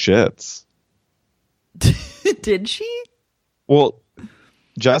like shits. Did she? Well,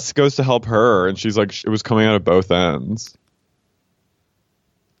 Jess goes to help her, and she's like, it was coming out of both ends.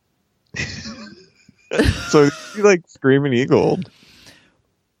 So she like screaming eagled.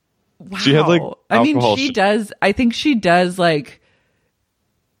 Wow. She had like I mean, she does. I think she does like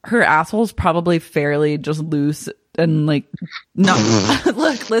her asshole's probably fairly just loose and like not.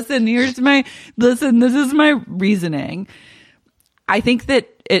 Look, listen. This is my reasoning. I think that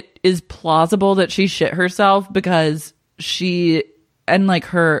it is plausible that she shit herself because she and like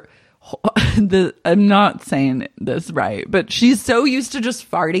her. I'm not saying this right, but she's so used to just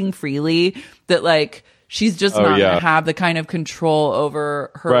farting freely that like she's just not gonna have the kind of control over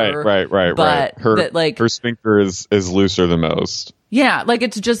her. Right. Her sphincter is looser than most. Yeah, like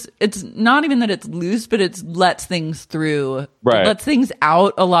it's not even that it's loose, but it lets things through. Right. It lets things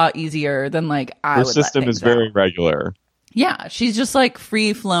out a lot easier than like her system is very regular. Yeah, she's just like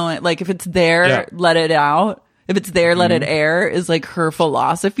free flowing. Like if it's there, let it out. If it's there, let it air is like her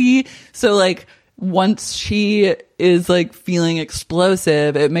philosophy. So like once she is like feeling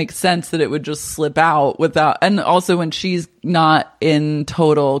explosive, it makes sense that it would just slip out without. And also when she's not in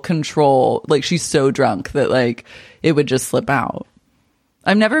total control, like she's so drunk that like it would just slip out.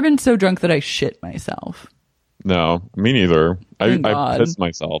 I've never been so drunk that I shit myself. No, me neither. I pissed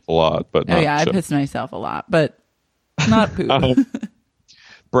myself a lot, but not I pissed myself a lot, but not poop.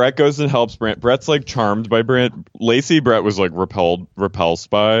 Brett goes and helps Brett. Brett's like charmed by Brett. Brett was like repulsed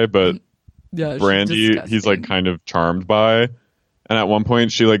by, but Brandy, he's like kind of charmed by. And at one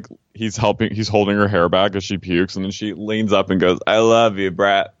point, he's holding her hair back as she pukes, and then she leans up and goes, "I love you,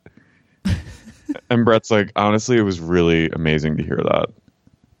 Brett." And Brett's like, honestly, it was really amazing to hear that.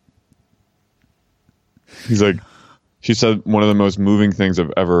 He's like, she said one of the most moving things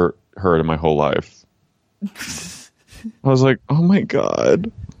I've ever heard in my whole life. I was like, oh my God.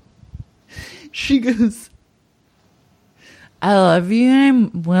 She goes, I love you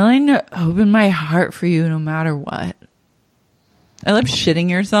and I'm willing to open my heart for you no matter what. I love shitting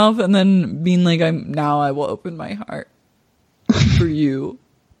yourself and then being like, I will open my heart for you,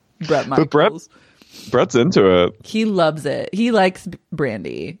 Brett Michaels. But Brett's into it. He loves it. He likes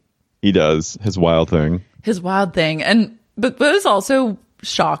Brandy. He does. His wild thing. But what was also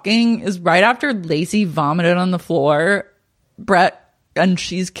shocking is right after Lacey vomited on the floor, Brett, and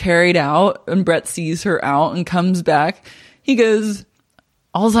she's carried out, and Brett sees her out and comes back. He goes,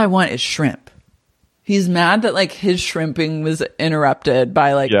 all I want is shrimp. He's mad that like his shrimping was interrupted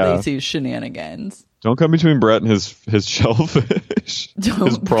by like Lacey's shenanigans. Don't come between Brett and his shellfish.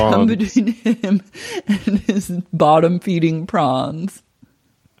 Don't come between him and his bottom feeding prawns.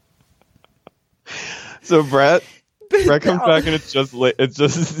 So Brett comes back and it's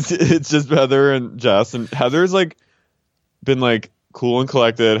just Heather and Jess, and Heather's like been like cool and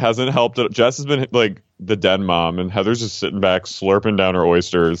collected, hasn't helped it. Jess has been like the den mom, and Heather's just sitting back slurping down her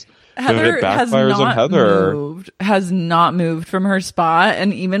oysters. Heather has not moved from her spot,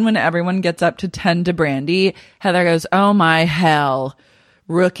 and even when everyone gets up to tend to Brandy, Heather goes, "Oh my hell,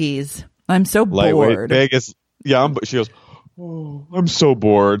 rookies! I'm so bored." Vegas, she goes, "Oh, I'm so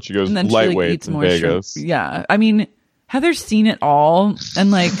bored." She goes, "Lightweight in Vegas." Shrimp. Yeah, I mean, Heather's seen it all, and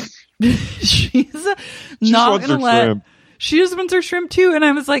like she's not gonna let. Shrimp. She just wants her shrimp too, and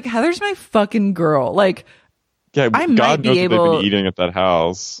I was like, Heather's my fucking girl. Like, yeah, God knows what they've been eating at that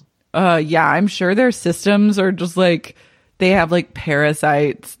house. Yeah, I'm sure their systems are just like they have like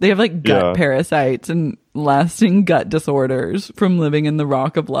parasites. They have like gut parasites and lasting gut disorders from living in the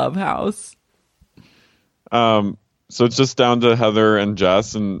Rock of Love house. So it's just down to Heather and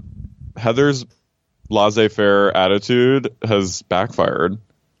Jess, and Heather's laissez-faire attitude has backfired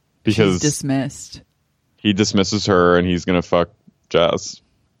because she's dismissed. He dismisses her and he's gonna fuck Jess.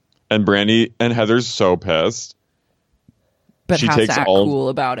 And Brandy and Heather's so pissed. But she has to act cool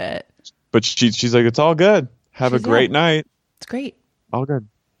about it. But she's like, it's all good. Have a great night. It's great. All good.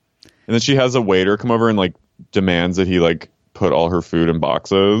 And then she has a waiter come over and like demands that he like put all her food in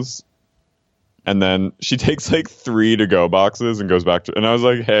boxes. And then she takes like 3 to-go boxes and goes back to... And I was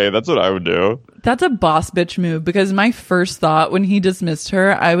like, hey, that's what I would do. That's a boss bitch move, because my first thought when he dismissed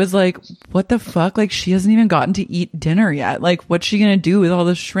her, I was like, what the fuck? Like, she hasn't even gotten to eat dinner yet. Like, what's she going to do with all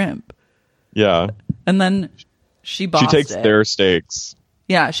this shrimp? Yeah. And then she bossed takes it. their steaks.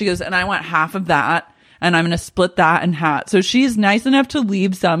 Yeah, she goes, and I want half of that, and I'm going to split that in half. So she's nice enough to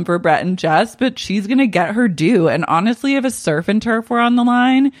leave some for Brett and Jess, but she's going to get her due. And honestly, if a surf and turf were on the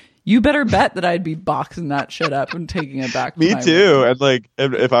line... You better bet that I'd be boxing that shit up and taking it back. Me too. And like,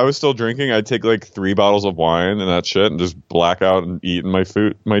 if I was still drinking, I'd take like 3 bottles of wine and that shit and just black out and eat my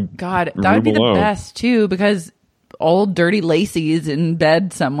food. God, that would be the best too, because old dirty Lacey's in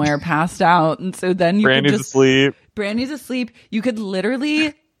bed somewhere, passed out, and so then you Brandy's could just asleep. Brandy's asleep. You could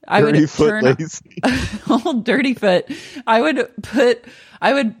literally, I would turn old dirty foot. I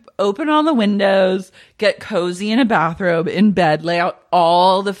would open all the windows, get cozy in a bathrobe in bed, lay out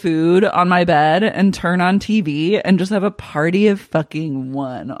all the food on my bed, and turn on TV and just have a party of fucking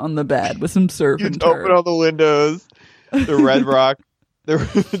one on the bed with some surf and turf. Open all the windows, the Red Rock, the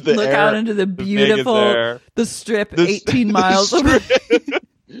look air, out into the beautiful, the strip 18 miles away.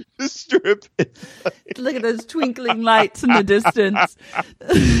 The strip. Look at those twinkling lights in the distance.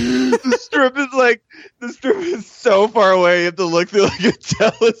 The strip is so far away. You have to look through like a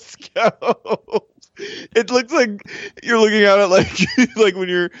telescope. It looks like you're looking out at like when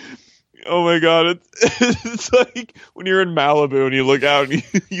you're. Oh my god! It's like when you're in Malibu and you look out and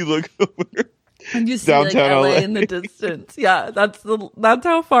you look over. And you see like LA in the distance. Yeah, that's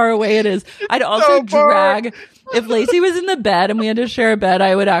how far away it is. I'd also drag, if Lacey was in the bed and we had to share a bed,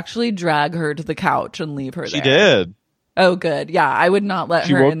 I would actually drag her to the couch and leave her there. She did. Oh, good. Yeah, I would not let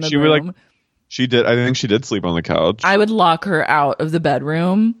her in the room. She did. I think she did sleep on the couch. I would lock her out of the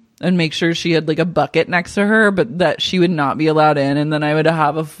bedroom and make sure she had like a bucket next to her, but that she would not be allowed in. And then I would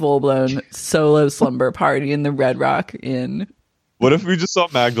have a full-blown solo slumber party in the Red Rock Inn. What if we just saw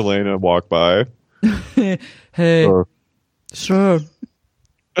Magdalena walk by? Hey, sure.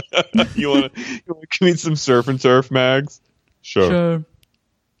 you want to meet some surf and turf, Mags? Sure.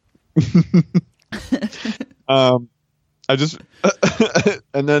 I just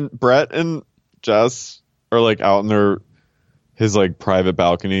and then Brett and Jess are like out in his like private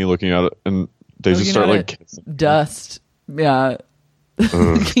balcony looking out, and they just start like kissing. Dust. Yeah.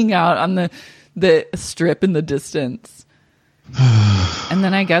 Looking out on the strip in the distance. And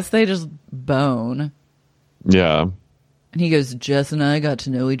then I guess they just bone. Yeah. And he goes, Jess and I got to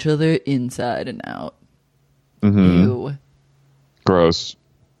know each other inside and out. Mm-hmm. Ew. Gross.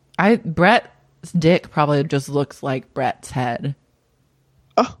 Brett's dick probably just looks like Brett's head.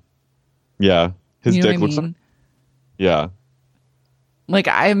 Oh. Yeah. His you know dick looks like... Yeah. Like,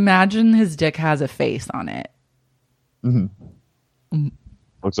 I imagine his dick has a face on it. Mm-hmm.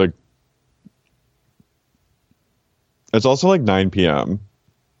 Looks like... It's also like 9 p.m.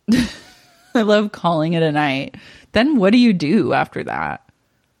 I love calling it a night. Then what do you do after that?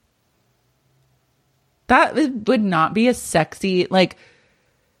 That would not be a sexy... Like,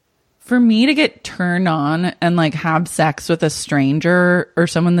 for me to get turned on and like have sex with a stranger or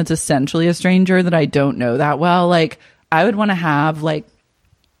someone that's essentially a stranger that I don't know that well, like I would want to have like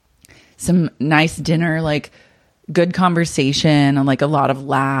some nice dinner, like good conversation and like a lot of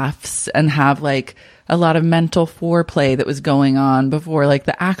laughs, and have like a lot of mental foreplay that was going on before like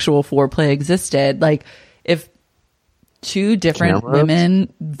the actual foreplay existed. Like if two different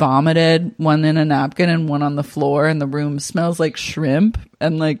women vomited, one in a napkin and one on the floor, and the room smells like shrimp,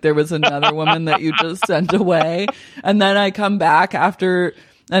 and like there was another woman that you just sent away, and then I come back after,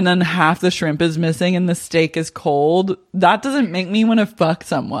 and then half the shrimp is missing and the steak is cold, that doesn't make me want to fuck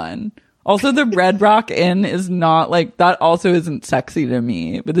someone. Also, the Red Rock Inn is not like, that also isn't sexy to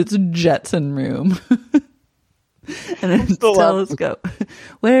me, but it's a Jetson room. And it's a telescope.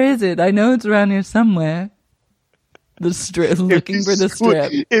 Where is it? I know it's around here somewhere. The strip, looking for the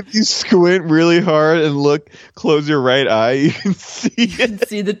strip. If you squint really hard and close your right eye, you can see it. You can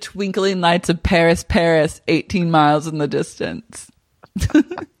see the twinkling lights of Paris, 18 miles in the distance.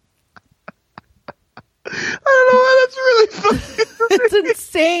 I don't know why that's really funny. It's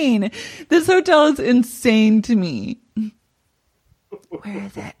insane. This hotel is insane to me. Where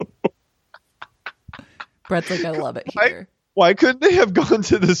is it? Brett's like, I love it here. Why couldn't they have gone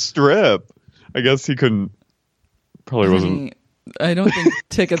to the Strip? I guess he couldn't. Probably wasn't. I don't think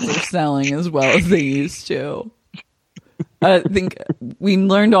tickets are selling as well as they used to. I think we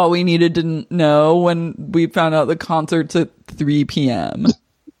learned all we needed to know when we found out the concert's at 3 p.m.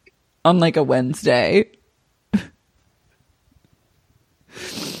 on like a Wednesday.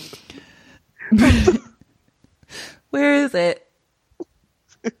 Where is it?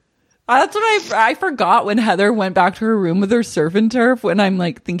 That's what I forgot when Heather went back to her room with her surf and turf, when I'm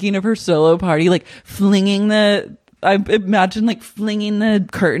like thinking of her solo party, like I imagine like flinging the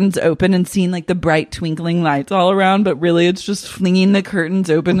curtains open and seeing like the bright twinkling lights all around, but really it's just flinging the curtains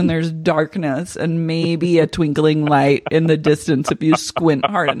open and there's darkness and maybe a twinkling light in the distance if you squint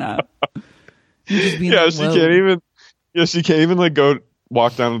hard enough. Yeah, like, she can't even. Yeah, she can't even like go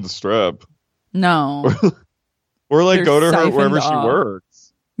walk down to the Strip. No. Or like They're go to her siphoned wherever she off.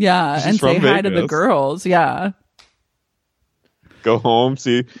 works. Yeah, She's and say from hi to the Vegas. girls. Yeah. Go home,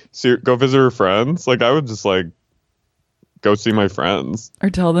 see, go visit her friends. Like I would just like go see my friends. Or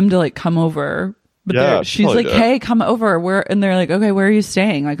tell them to like come over. But Yeah, she's totally like, did. hey, come over. And they're like, okay, where are you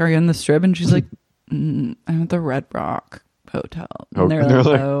staying? Like, are you in the Strip? And she's like, I'm at the Red Rock Hotel. And And they're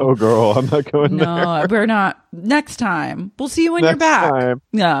like, oh girl, I'm not going there. no, we're not. Next time. We'll see you when you're Next back. time.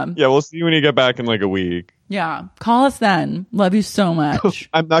 Yeah. Yeah, we'll see you when you get back in like a week. Yeah. Call us then. Love you so much.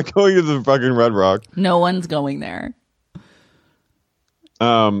 I'm not going to the fucking Red Rock. No one's going there.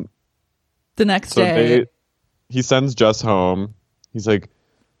 The next day. He sends Jess home. He's like,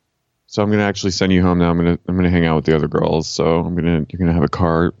 so I'm gonna actually send you home now. I'm gonna hang out with the other girls. So you're gonna have a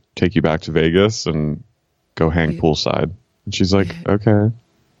car take you back to Vegas and go hang poolside. And she's like, okay.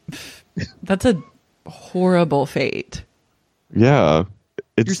 That's a horrible fate. Yeah.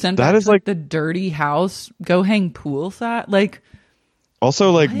 You're sent that back is to like the dirty house. Go hang poolside. Like,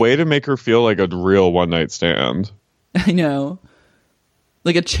 also like way to make her feel like a real one night stand. I know.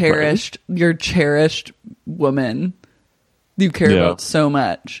 Like your cherished woman you care about so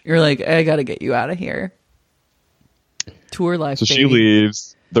much. You're like, I gotta get you out of here. Tour life. So she baby.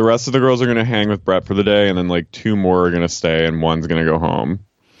 leaves. The rest of the girls are going to hang with Brett for the day, and then like 2 more are going to stay, and 1's going to go home.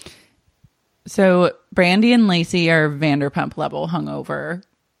 So Brandy and Lacey are Vanderpump level hungover.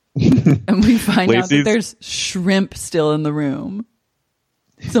 And we find out that there's shrimp still in the room.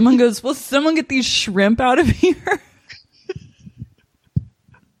 Someone goes, will someone get these shrimp out of here?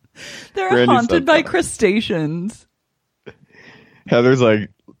 They're Brandy haunted said by that. crustaceans. Heather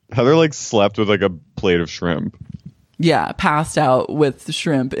slept with like a plate of shrimp. Yeah, passed out with the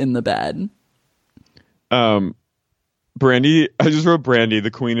shrimp in the bed. Brandy, I just wrote Brandy,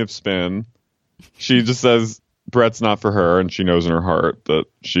 the queen of spin. She just says Brett's not for her, and she knows in her heart that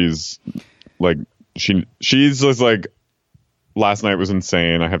she's just like, last night was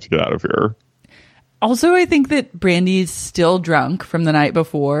insane. I have to get out of here. Also, I think that Brandy's still drunk from the night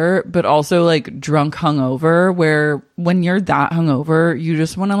before, but also like drunk hungover, where when you're that hungover, you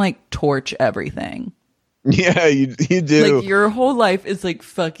just want to like torch everything. Yeah, you do. Like your whole life is like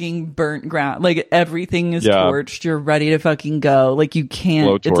fucking burnt ground. Like everything is torched. You're ready to fucking go. Like you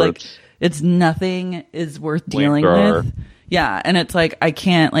can't. It's like it's nothing is worth dealing with. Yeah, and it's like I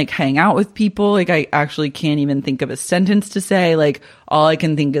can't like hang out with people. Like I actually can't even think of a sentence to say. Like all I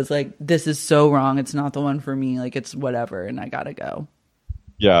can think is like this is so wrong. It's not the one for me. Like it's whatever, and I gotta go.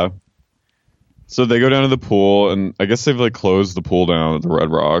 Yeah. So they go down to the pool, and I guess they've like closed the pool down at the Red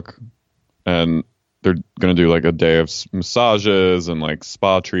Rock, and they're gonna do like a day of massages and like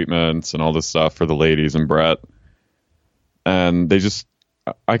spa treatments and all this stuff for the ladies and Brett. And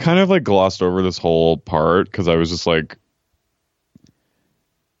I kind of like glossed over this whole part because I was just like,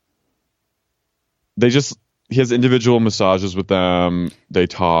 he has individual massages with them. They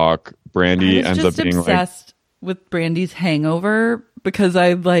talk. Brandy ends up being obsessed with Brandy's hangover because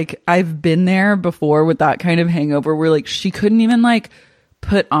I've been there before with that kind of hangover where like she couldn't even like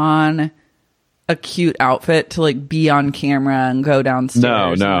put on a cute outfit to like be on camera and go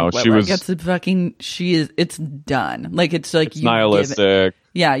downstairs. No, and, like, she was. It's done. Like it's like It's nihilistic.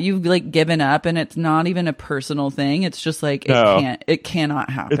 You've like given up, and it's not even a personal thing. It's just like it cannot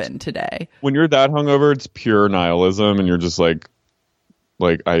happen today. When you're that hungover, it's pure nihilism, and you're just like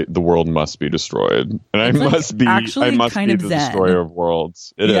the world must be destroyed, and I must be the destroyer of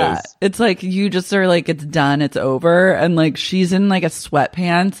worlds. It is. It's like you just are like it's done, it's over, and like she's in like a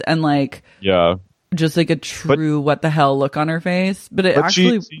sweatpants and like just like a true what the hell look on her face. But it's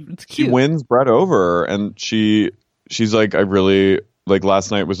cute. She wins Brett over, and she's like, I really like last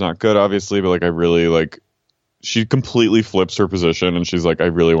night was not good, obviously, but like I really like she completely flips her position, and she's like, I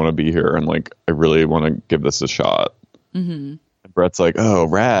really want to be here, and like I really want to give this a shot. And Brett's like, oh,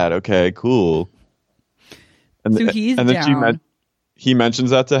 rad, okay, cool. And So he's and then down. he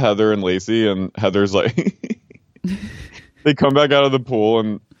mentions that to Heather and Lacey, and Heather's like, they come back out of the pool,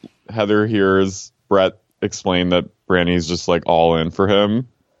 and Heather hears Brett explain that Brandy's just like all in for him,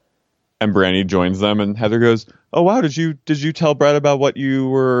 and Brandy joins them, and Heather goes, oh wow, did you tell Brett about what you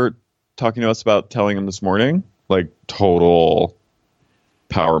were talking to us about telling him this morning? Like total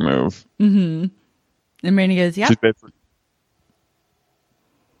power move. And Brandy goes, yeah. She's basically-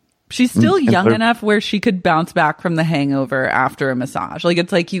 She's still young they're- enough where she could bounce back from the hangover after a massage. Like,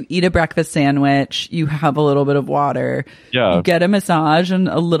 it's like you eat a breakfast sandwich, you have a little bit of water, Yeah. you get a massage and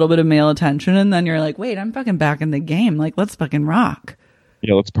a little bit of male attention, and then you're like, wait, I'm fucking back in the game. Like, let's fucking rock.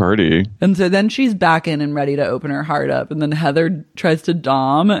 Yeah, let's party. And so then she's back in and ready to open her heart up. And then Heather tries to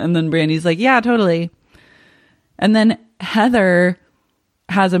dom, and then Brandy's like, yeah, totally. And then Heather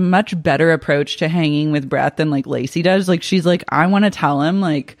has a much better approach to hanging with Brett than like Lacey does. Like, she's like, I want to tell him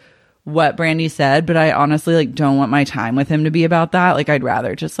like what Brandy said, but I honestly like don't want my time with him to be about that. Like, I'd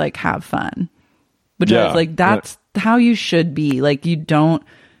rather just like have fun. Which I was like, that's how you should be. Like, you don't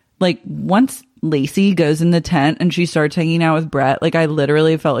like, once Lacey goes in the tent and she starts hanging out with Brett, like I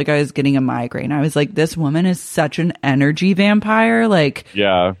literally felt like I was getting a migraine. I was like, this woman is such an energy vampire. Like,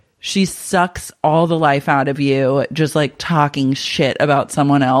 Yeah. she sucks all the life out of you just like talking shit about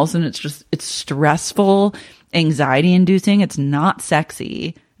someone else, and it's stressful, anxiety inducing, it's not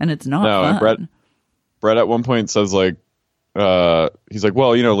sexy, and it's not No, fun. and Brett at one point says like, he's like,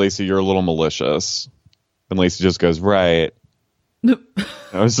 well, you know, Lacey, you're a little malicious. And Lacey just goes, right.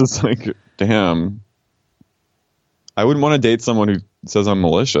 I was just like, damn. I wouldn't want to date someone who says I'm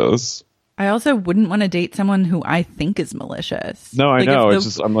malicious. I also wouldn't want to date someone who I think is malicious. No, I Like, know. if It's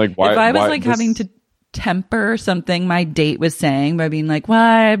just, I'm like, why? If I was why like this- having to temper something my date was saying by being like, well,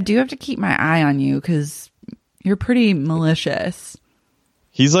 I do have to keep my eye on you because you're pretty malicious.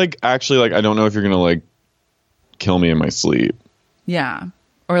 He's like, actually, like, I don't know if you're going to like kill me in my sleep. Yeah.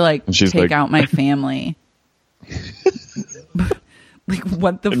 Or like And she's take like- out my family. Like,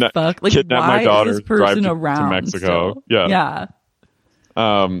 what the Kidnap- fuck? Like, kidnap my why daughter, is this drive person to around Mexico. still? Yeah.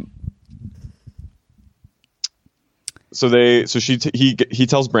 Yeah. So he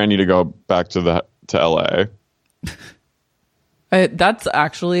tells Brandy to go back to LA. That's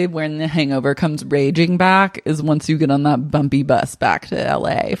actually when the hangover comes raging back, is once you get on that bumpy bus back to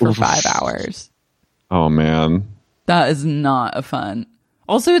LA for 5 hours. Oh man. That is not a fun.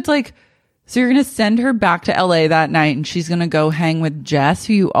 Also, it's like, so you're going to send her back to LA that night and she's going to go hang with Jess,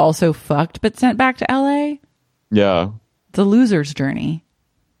 who you also fucked but sent back to LA? Yeah, It's a loser's journey.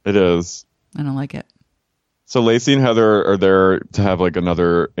 it is. I don't like it. So Lacey and Heather are there to have like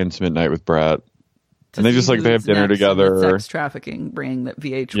another intimate night with Brett. And they just like, they have dinner Next in the together. sex trafficking ring that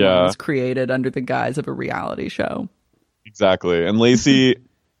VH1 Yeah. was created under the guise of a reality show. Exactly. And Lacey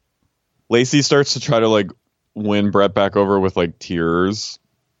starts to try to like win Brett back over with like tears.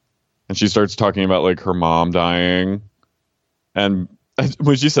 And she starts talking about like her mom dying. And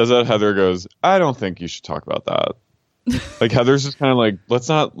when she says that, Heather goes, I don't think you should talk about that. Like Heather's just kind of like,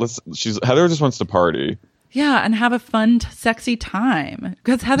 Heather just wants to party. Yeah, and have a fun, sexy time.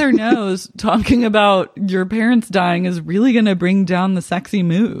 Because Heather knows talking about your parents dying is really going to bring down the sexy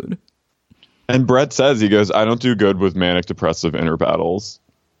mood. And Brett says, he goes, I don't do good with manic depressive inner battles.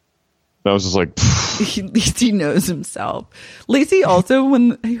 And I was just like, At least he knows himself. Lacey also,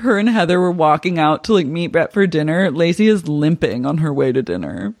 when her and Heather were walking out to like meet Brett for dinner, Lacey is limping on her way to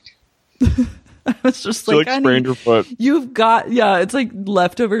dinner. I was just she like honey, sprained her foot. you've got, yeah, it's like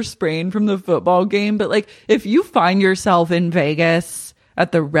leftover sprain from the football game. But like, if you find yourself in Vegas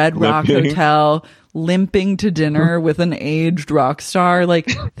at the Red Rock Limping. Hotel, limping to dinner with an aged rock star, like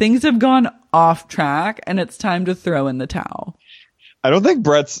things have gone off track and it's time to throw in the towel.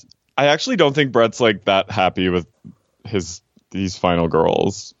 I actually don't think Brett's like that happy with these final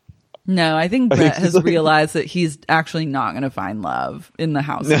girls. No, I think I Brett think has he's like- realized that he's actually not going to find love in the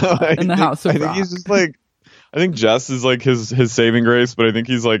house. I House of think Rock. he's just like, I think Jess is like his saving grace, but I think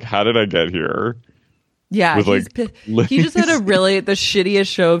he's like, how did I get here? Yeah, with, he's like, he just had the shittiest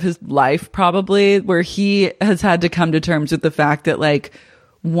show of his life, probably, where he has had to come to terms with the fact that like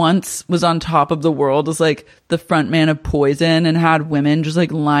once was on top of the world as like the front man of Poison and had women just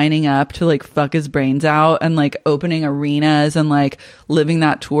like lining up to like fuck his brains out and like opening arenas and like living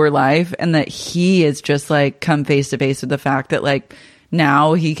that tour life, and that he is just like come face to face with the fact that like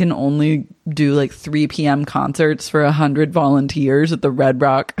now he can only do like 3 p.m. concerts for 100 volunteers at the Red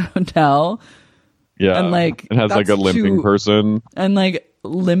Rock Hotel. Yeah. And, like, it has like a that's limping too- person. And like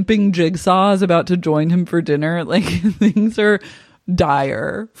limping Jigsaw is about to join him for dinner. Like things are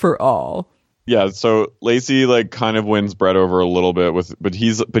dire for all. Yeah, so Lacey like kind of wins Brett over a little bit but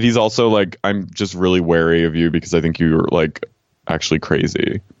he's also like, I'm just really wary of you because I think you're like actually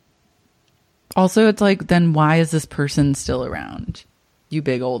crazy. Also, it's like, then why is this person still around? You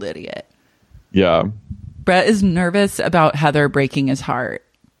big old idiot. Yeah. Brett is nervous about Heather breaking his heart.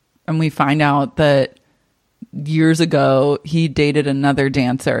 And we find out that years ago, he dated another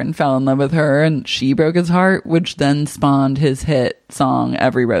dancer and fell in love with her, and she broke his heart, which then spawned his hit song,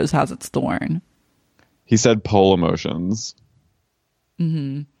 Every Rose Has Its Thorn. He said pole emotions.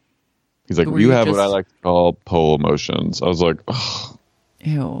 Mm-hmm. He's like, you have what I like to call pole emotions. I was like, ugh.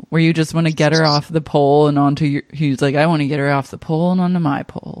 Ew. Where you just want to get her off the pole and onto your... He's like, I want to get her off the pole and onto my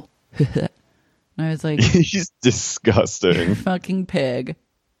pole. And I was like... He's disgusting. Fucking pig.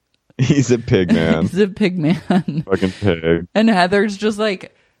 He's a pig man. He's a pig man. Fucking pig. And Heather's just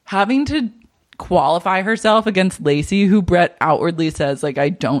like having to qualify herself against Lacey, who Brett outwardly says, like, I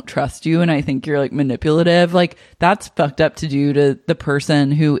don't trust you and I think you're like manipulative. Like, that's fucked up to do to the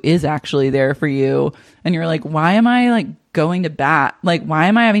person who is actually there for you. And you're like, why am I like going to bat? Like, why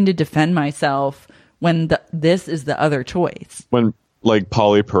am I having to defend myself when this is the other choice? When like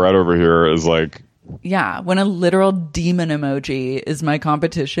Polly Perrette over here is like, yeah, when a literal demon emoji is my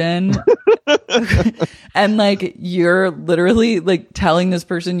competition. And like you're literally like telling this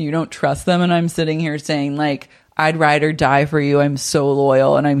person you don't trust them, and I'm sitting here saying like, I'd ride or die for you, I'm so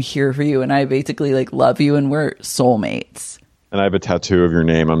loyal and I'm here for you and I basically like love you and we're soulmates. And I have a tattoo of your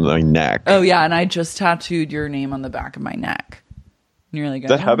name on my neck. Oh yeah, and I just tattooed your name on the back of my neck. And you're like,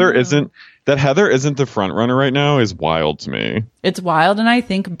 that Heather isn't the front runner right now is wild to me. It's wild, and I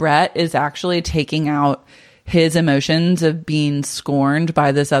think Brett is actually taking out his emotions of being scorned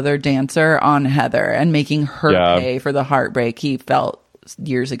by this other dancer on Heather and making her pay for the heartbreak he felt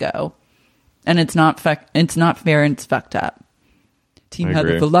years ago. And it's not fair and it's fucked up. Team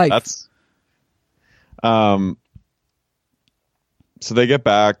Heather for life. That's so they get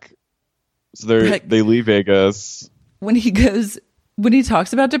back. So they leave Vegas. When he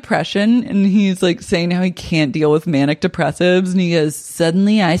talks about depression and he's like saying how he can't deal with manic depressives, and he goes,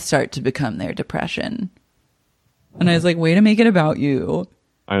 suddenly I start to become their depression. And I was like, way to make it about you.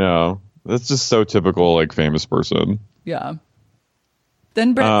 I know. That's just so typical, like, famous person. Yeah.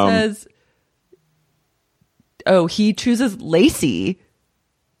 Then Brett says, oh, he chooses Lacey.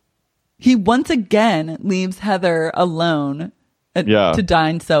 He once again leaves Heather alone to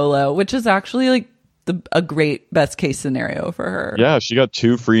dine solo, which is actually like a great best case scenario for her. Yeah, she got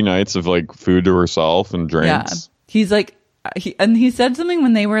 2 free nights of like food to herself and drinks. Yeah. He's like, he said something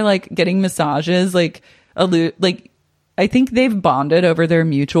when they were like getting massages, like I think they've bonded over their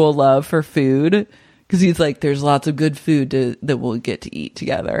mutual love for food, because he's like, there's lots of good food that we'll get to eat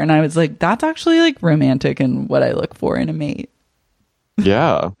together. And I was like, that's actually like romantic and what I look for in a mate.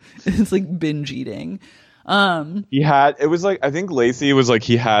 Yeah. It's like binge eating. It was like, I think Lacey was like,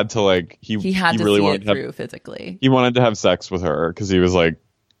 he had to really see wanted it through physically. He wanted to have sex with her because he was like,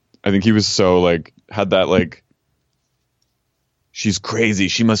 I think he was so like, had that like, she's crazy,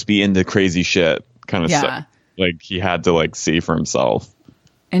 she must be into crazy shit kind of stuff. Like he had to like see for himself.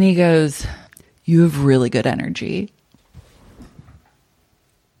 And he goes, you have really good energy.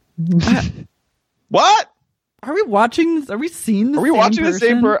 What? Are we watching this? Are we seeing this? Are we watching the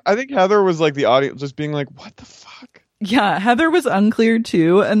same person? I think Heather was like the audience just being like, what the fuck? Yeah, Heather was unclear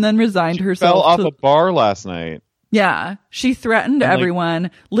too, and then resigned herself. Fell off a bar last night. Yeah, she threatened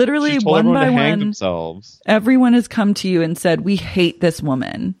everyone. Literally, one by one, themselves. Everyone has come to you and said, we hate this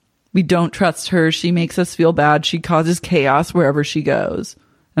woman. We don't trust her. She makes us feel bad. She causes chaos wherever she goes.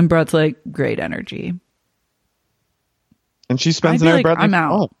 And Brett's like, great energy. And she spends the night. Like, I'm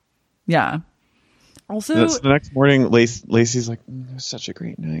out. Yeah. Also, the next morning, Lacey's like, it was such a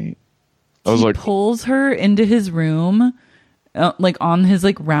great night. I was he like, pulls her into his room, like on his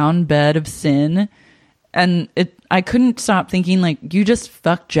like round bed of sin. And I couldn't stop thinking, like, you just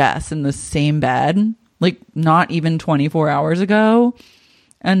fucked Jess in the same bed, like not even 24 hours ago.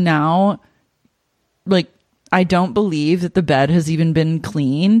 And now, like, I don't believe that the bed has even been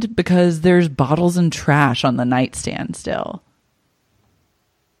cleaned because there's bottles and trash on the nightstand still.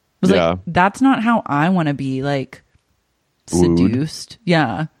 I was like, that's not how I want to be, like, seduced.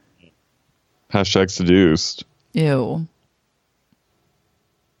 Yeah. Hashtag seduced. Ew.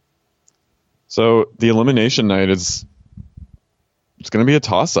 So the elimination night it's going to be a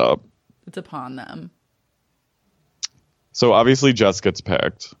toss-up. It's upon them. So obviously Jess gets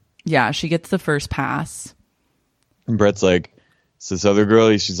picked. Yeah, she gets the first pass. And Brett's like, It's this other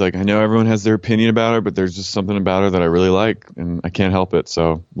girl. She's like, I know everyone has their opinion about her, but there's just something about her that I really like, and I can't help it.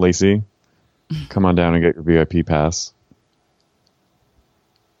 So, Lacey, come on down and get your VIP pass.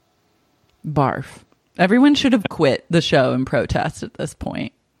 Barf. Everyone should have quit the show in protest at this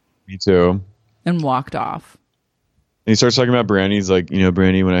point. Me too. And walked off. And he starts talking about Brandy. He's like,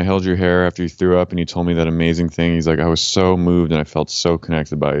 Brandy, when I held your hair after you threw up and you told me that amazing thing, he's like, I was so moved and I felt so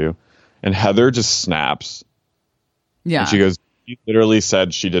connected by you. And Heather just snaps. Yeah. And she goes, you literally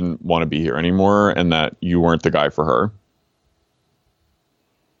said she didn't want to be here anymore and that you weren't the guy for her.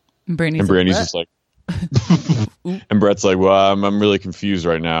 And Brandy's just like, and Brett's like, well, I'm really confused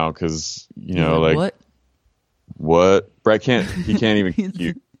right now because, what? Brett can't even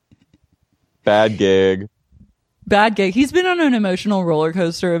compute. Bad gig. He's been on an emotional roller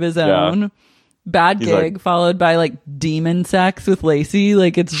coaster of his own. Yeah. Bad gig followed by like demon sex with Lacey.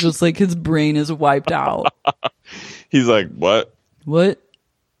 Like it's just like his brain is wiped out. He's like, what?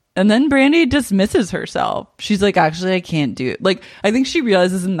 And then Brandy dismisses herself. She's like, actually, I can't do it. Like, I think she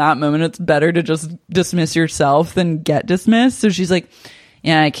realizes in that moment it's better to just dismiss yourself than get dismissed. So she's like,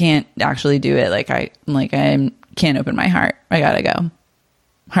 yeah, I can't actually do it. I can't open my heart. I gotta go.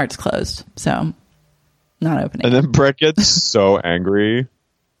 Heart's closed. So not opening. And then Brett gets so angry.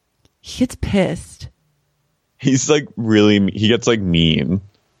 He gets pissed. He's like he gets like mean.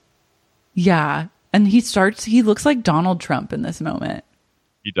 Yeah. And he looks like Donald Trump in this moment.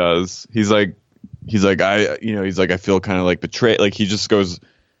 He does. He's like, I feel kind of like betrayed. Like he just goes,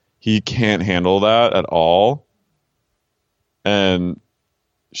 he can't handle that at all. And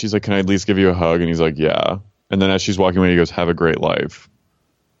she's like, can I at least give you a hug? And he's like, yeah. And then as she's walking away, he goes, have a great life.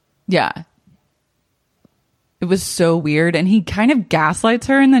 Yeah. It was so weird. And he kind of gaslights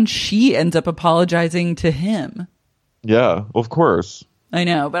her and then she ends up apologizing to him. Yeah, of course. I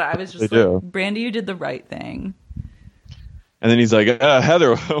know, but I was just Brandy, you did the right thing. And then he's like,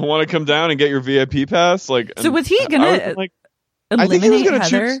 Heather, want to come down and get your VIP pass? Like, so was he gonna eliminate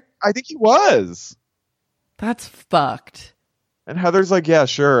Heather? I think he was. That's fucked. And Heather's like, yeah,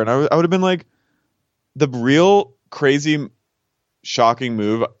 sure. And I would have been like, the real crazy, shocking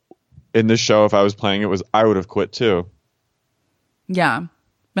move in this show, if I was playing it, was I would have quit too. Yeah,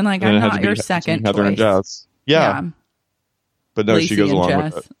 been like, I'm not your second Heather choice. And Jess. Yeah. But no, Lacey she goes along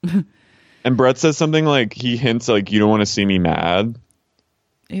Jess. with it. And Brett says something like, he hints like, you don't want to see me mad.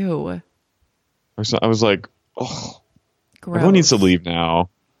 Ew. Or so, I was like, oh, gross. Everyone needs to leave now.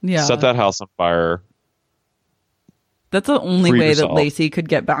 Yeah. Set that house on fire. That's the only way that Lacey could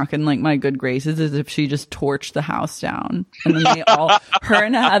get back in like my good graces is if she just torched the house down. And then they all, her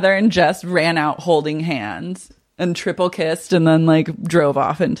and Heather and Jess ran out holding hands and triple kissed and then like drove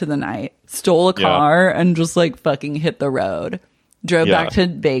off into the night. Stole a car and just like fucking hit the road. Drove back to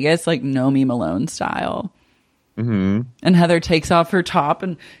Vegas like Nomi Malone style. Mm-hmm. And Heather takes off her top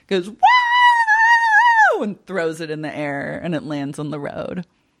and goes, wow! And throws it in the air and it lands on the road.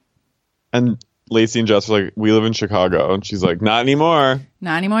 And Lacey and Jess are like, we live in Chicago. And she's like, not anymore.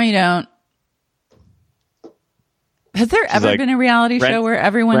 Not anymore, you don't. Has there ever been a reality show where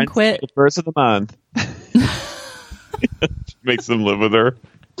everyone quit? The first of the month. Makes them live with her.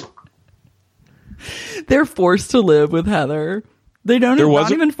 They're forced to live with Heather. They not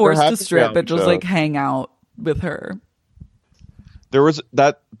even forced to strip, but just like hang out with her. There was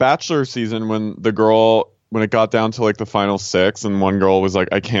that Bachelor season when it got down to like the final 6 and one girl was like,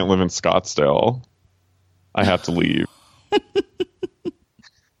 I can't live in Scottsdale. I have to leave.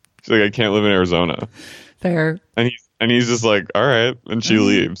 She's like, I can't live in Arizona. Fair. And he's just like, all right. And she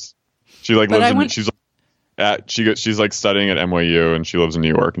leaves. She like lives she's like studying at NYU and she lives in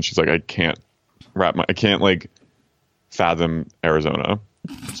New York and she's like, I can't like fathom Arizona.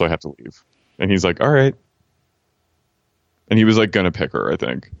 So I have to leave. And he's like, all right. And he was like gonna pick her, I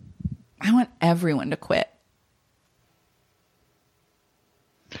think. I want everyone to quit.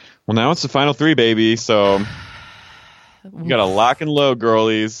 Well, now it's the final 3, baby. So you got to lock and load,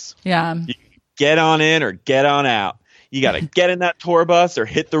 girlies. Yeah. You get on in or get on out. You got to get in that tour bus or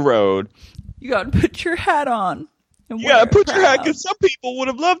hit the road. You got to put your hat on. You got to put your hat, because some people would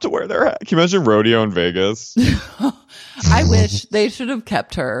have loved to wear their hat. Can you imagine rodeo in Vegas? I wish they should have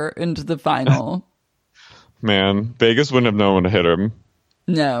kept her into the final. Man, Vegas wouldn't have known when to hit him.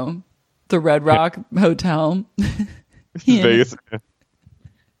 No. The Red Rock Hotel. Vegas.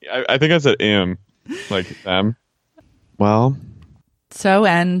 I think I said in, like them. Well. So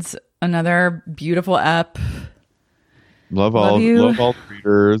ends another beautiful ep. Love all the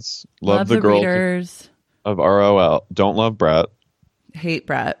readers. Love the girl readers of ROL. Don't love Brett. Hate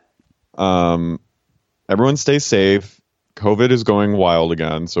Brett. Everyone stay safe. COVID is going wild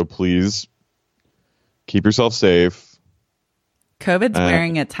again, so please keep yourself safe. COVID's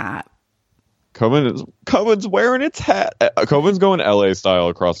wearing its hat. COVID's wearing its hat. COVID's going LA style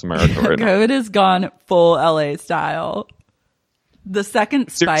across America right now. COVID has gone full LA style. The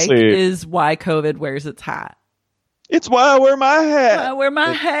second spike Seriously. is why COVID wears its hat. It's why I wear my hat. I wear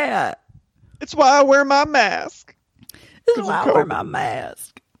my hat. It's why I wear my mask. It's why I wear my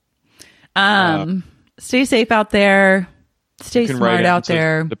mask. Stay safe out there. Stay smart out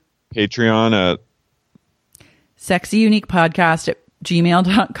there. The Patreon at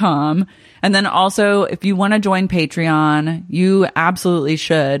sexyuniquepodcast@gmail.com. And then also, if you want to join Patreon, you absolutely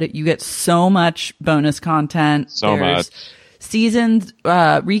should. You get so much bonus content. So much. Seasons,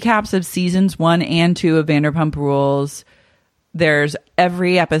 recaps of seasons 1 and 2 of Vanderpump Rules. There's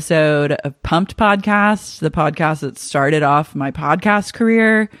every episode of Pumped Podcast, the podcast that started off my podcast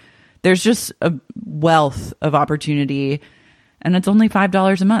career. There's just a wealth of opportunity, and it's only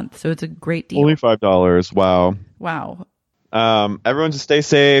 $5 a month, so it's a great deal. only $5. Wow. Everyone just stay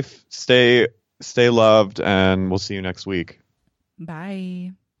safe, stay loved, and we'll see you next week.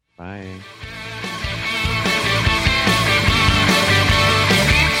 Bye. Bye.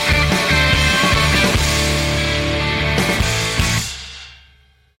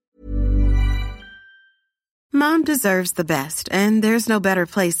 Mom deserves the best, and there's no better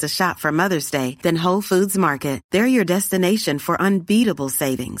place to shop for Mother's Day than Whole Foods Market. They're your destination for unbeatable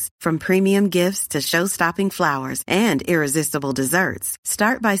savings, from premium gifts to show-stopping flowers and irresistible desserts.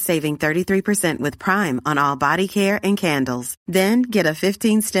 Start by saving 33% with Prime on all body care and candles. Then get a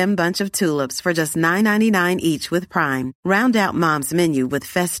 15-stem bunch of tulips for just $9.99 each with Prime. Round out Mom's menu with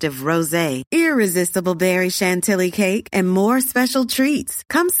festive rosé, irresistible berry chantilly cake, and more special treats.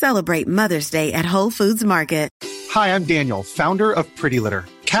 Come celebrate Mother's Day at Whole Foods Market. Hi, I'm Daniel, founder of Pretty Litter.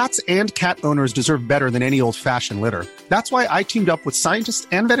 Cats and cat owners deserve better than any old-fashioned litter. That's why I teamed up with scientists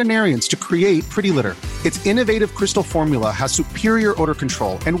and veterinarians to create Pretty Litter. Its innovative crystal formula has superior odor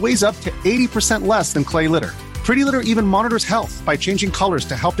control and weighs up to 80% less than clay litter. Pretty Litter even monitors health by changing colors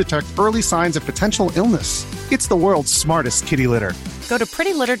to help detect early signs of potential illness. It's the world's smartest kitty litter. Go to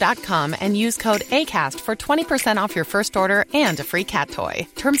prettylitter.com and use code ACAST for 20% off your first order and a free cat toy.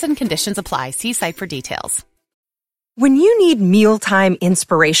 Terms and conditions apply. See site for details. When you need mealtime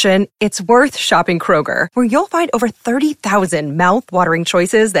inspiration, it's worth shopping Kroger, where you'll find over 30,000 mouth-watering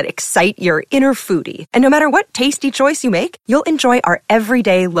choices that excite your inner foodie. And no matter what tasty choice you make, you'll enjoy our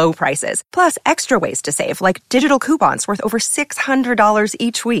everyday low prices, plus extra ways to save, like digital coupons worth over $600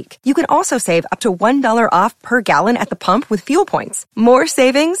 each week. You can also save up to $1 off per gallon at the pump with fuel points. More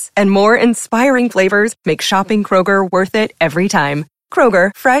savings and more inspiring flavors make shopping Kroger worth it every time.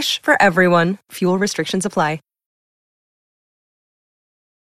 Kroger, fresh for everyone. Fuel restrictions apply.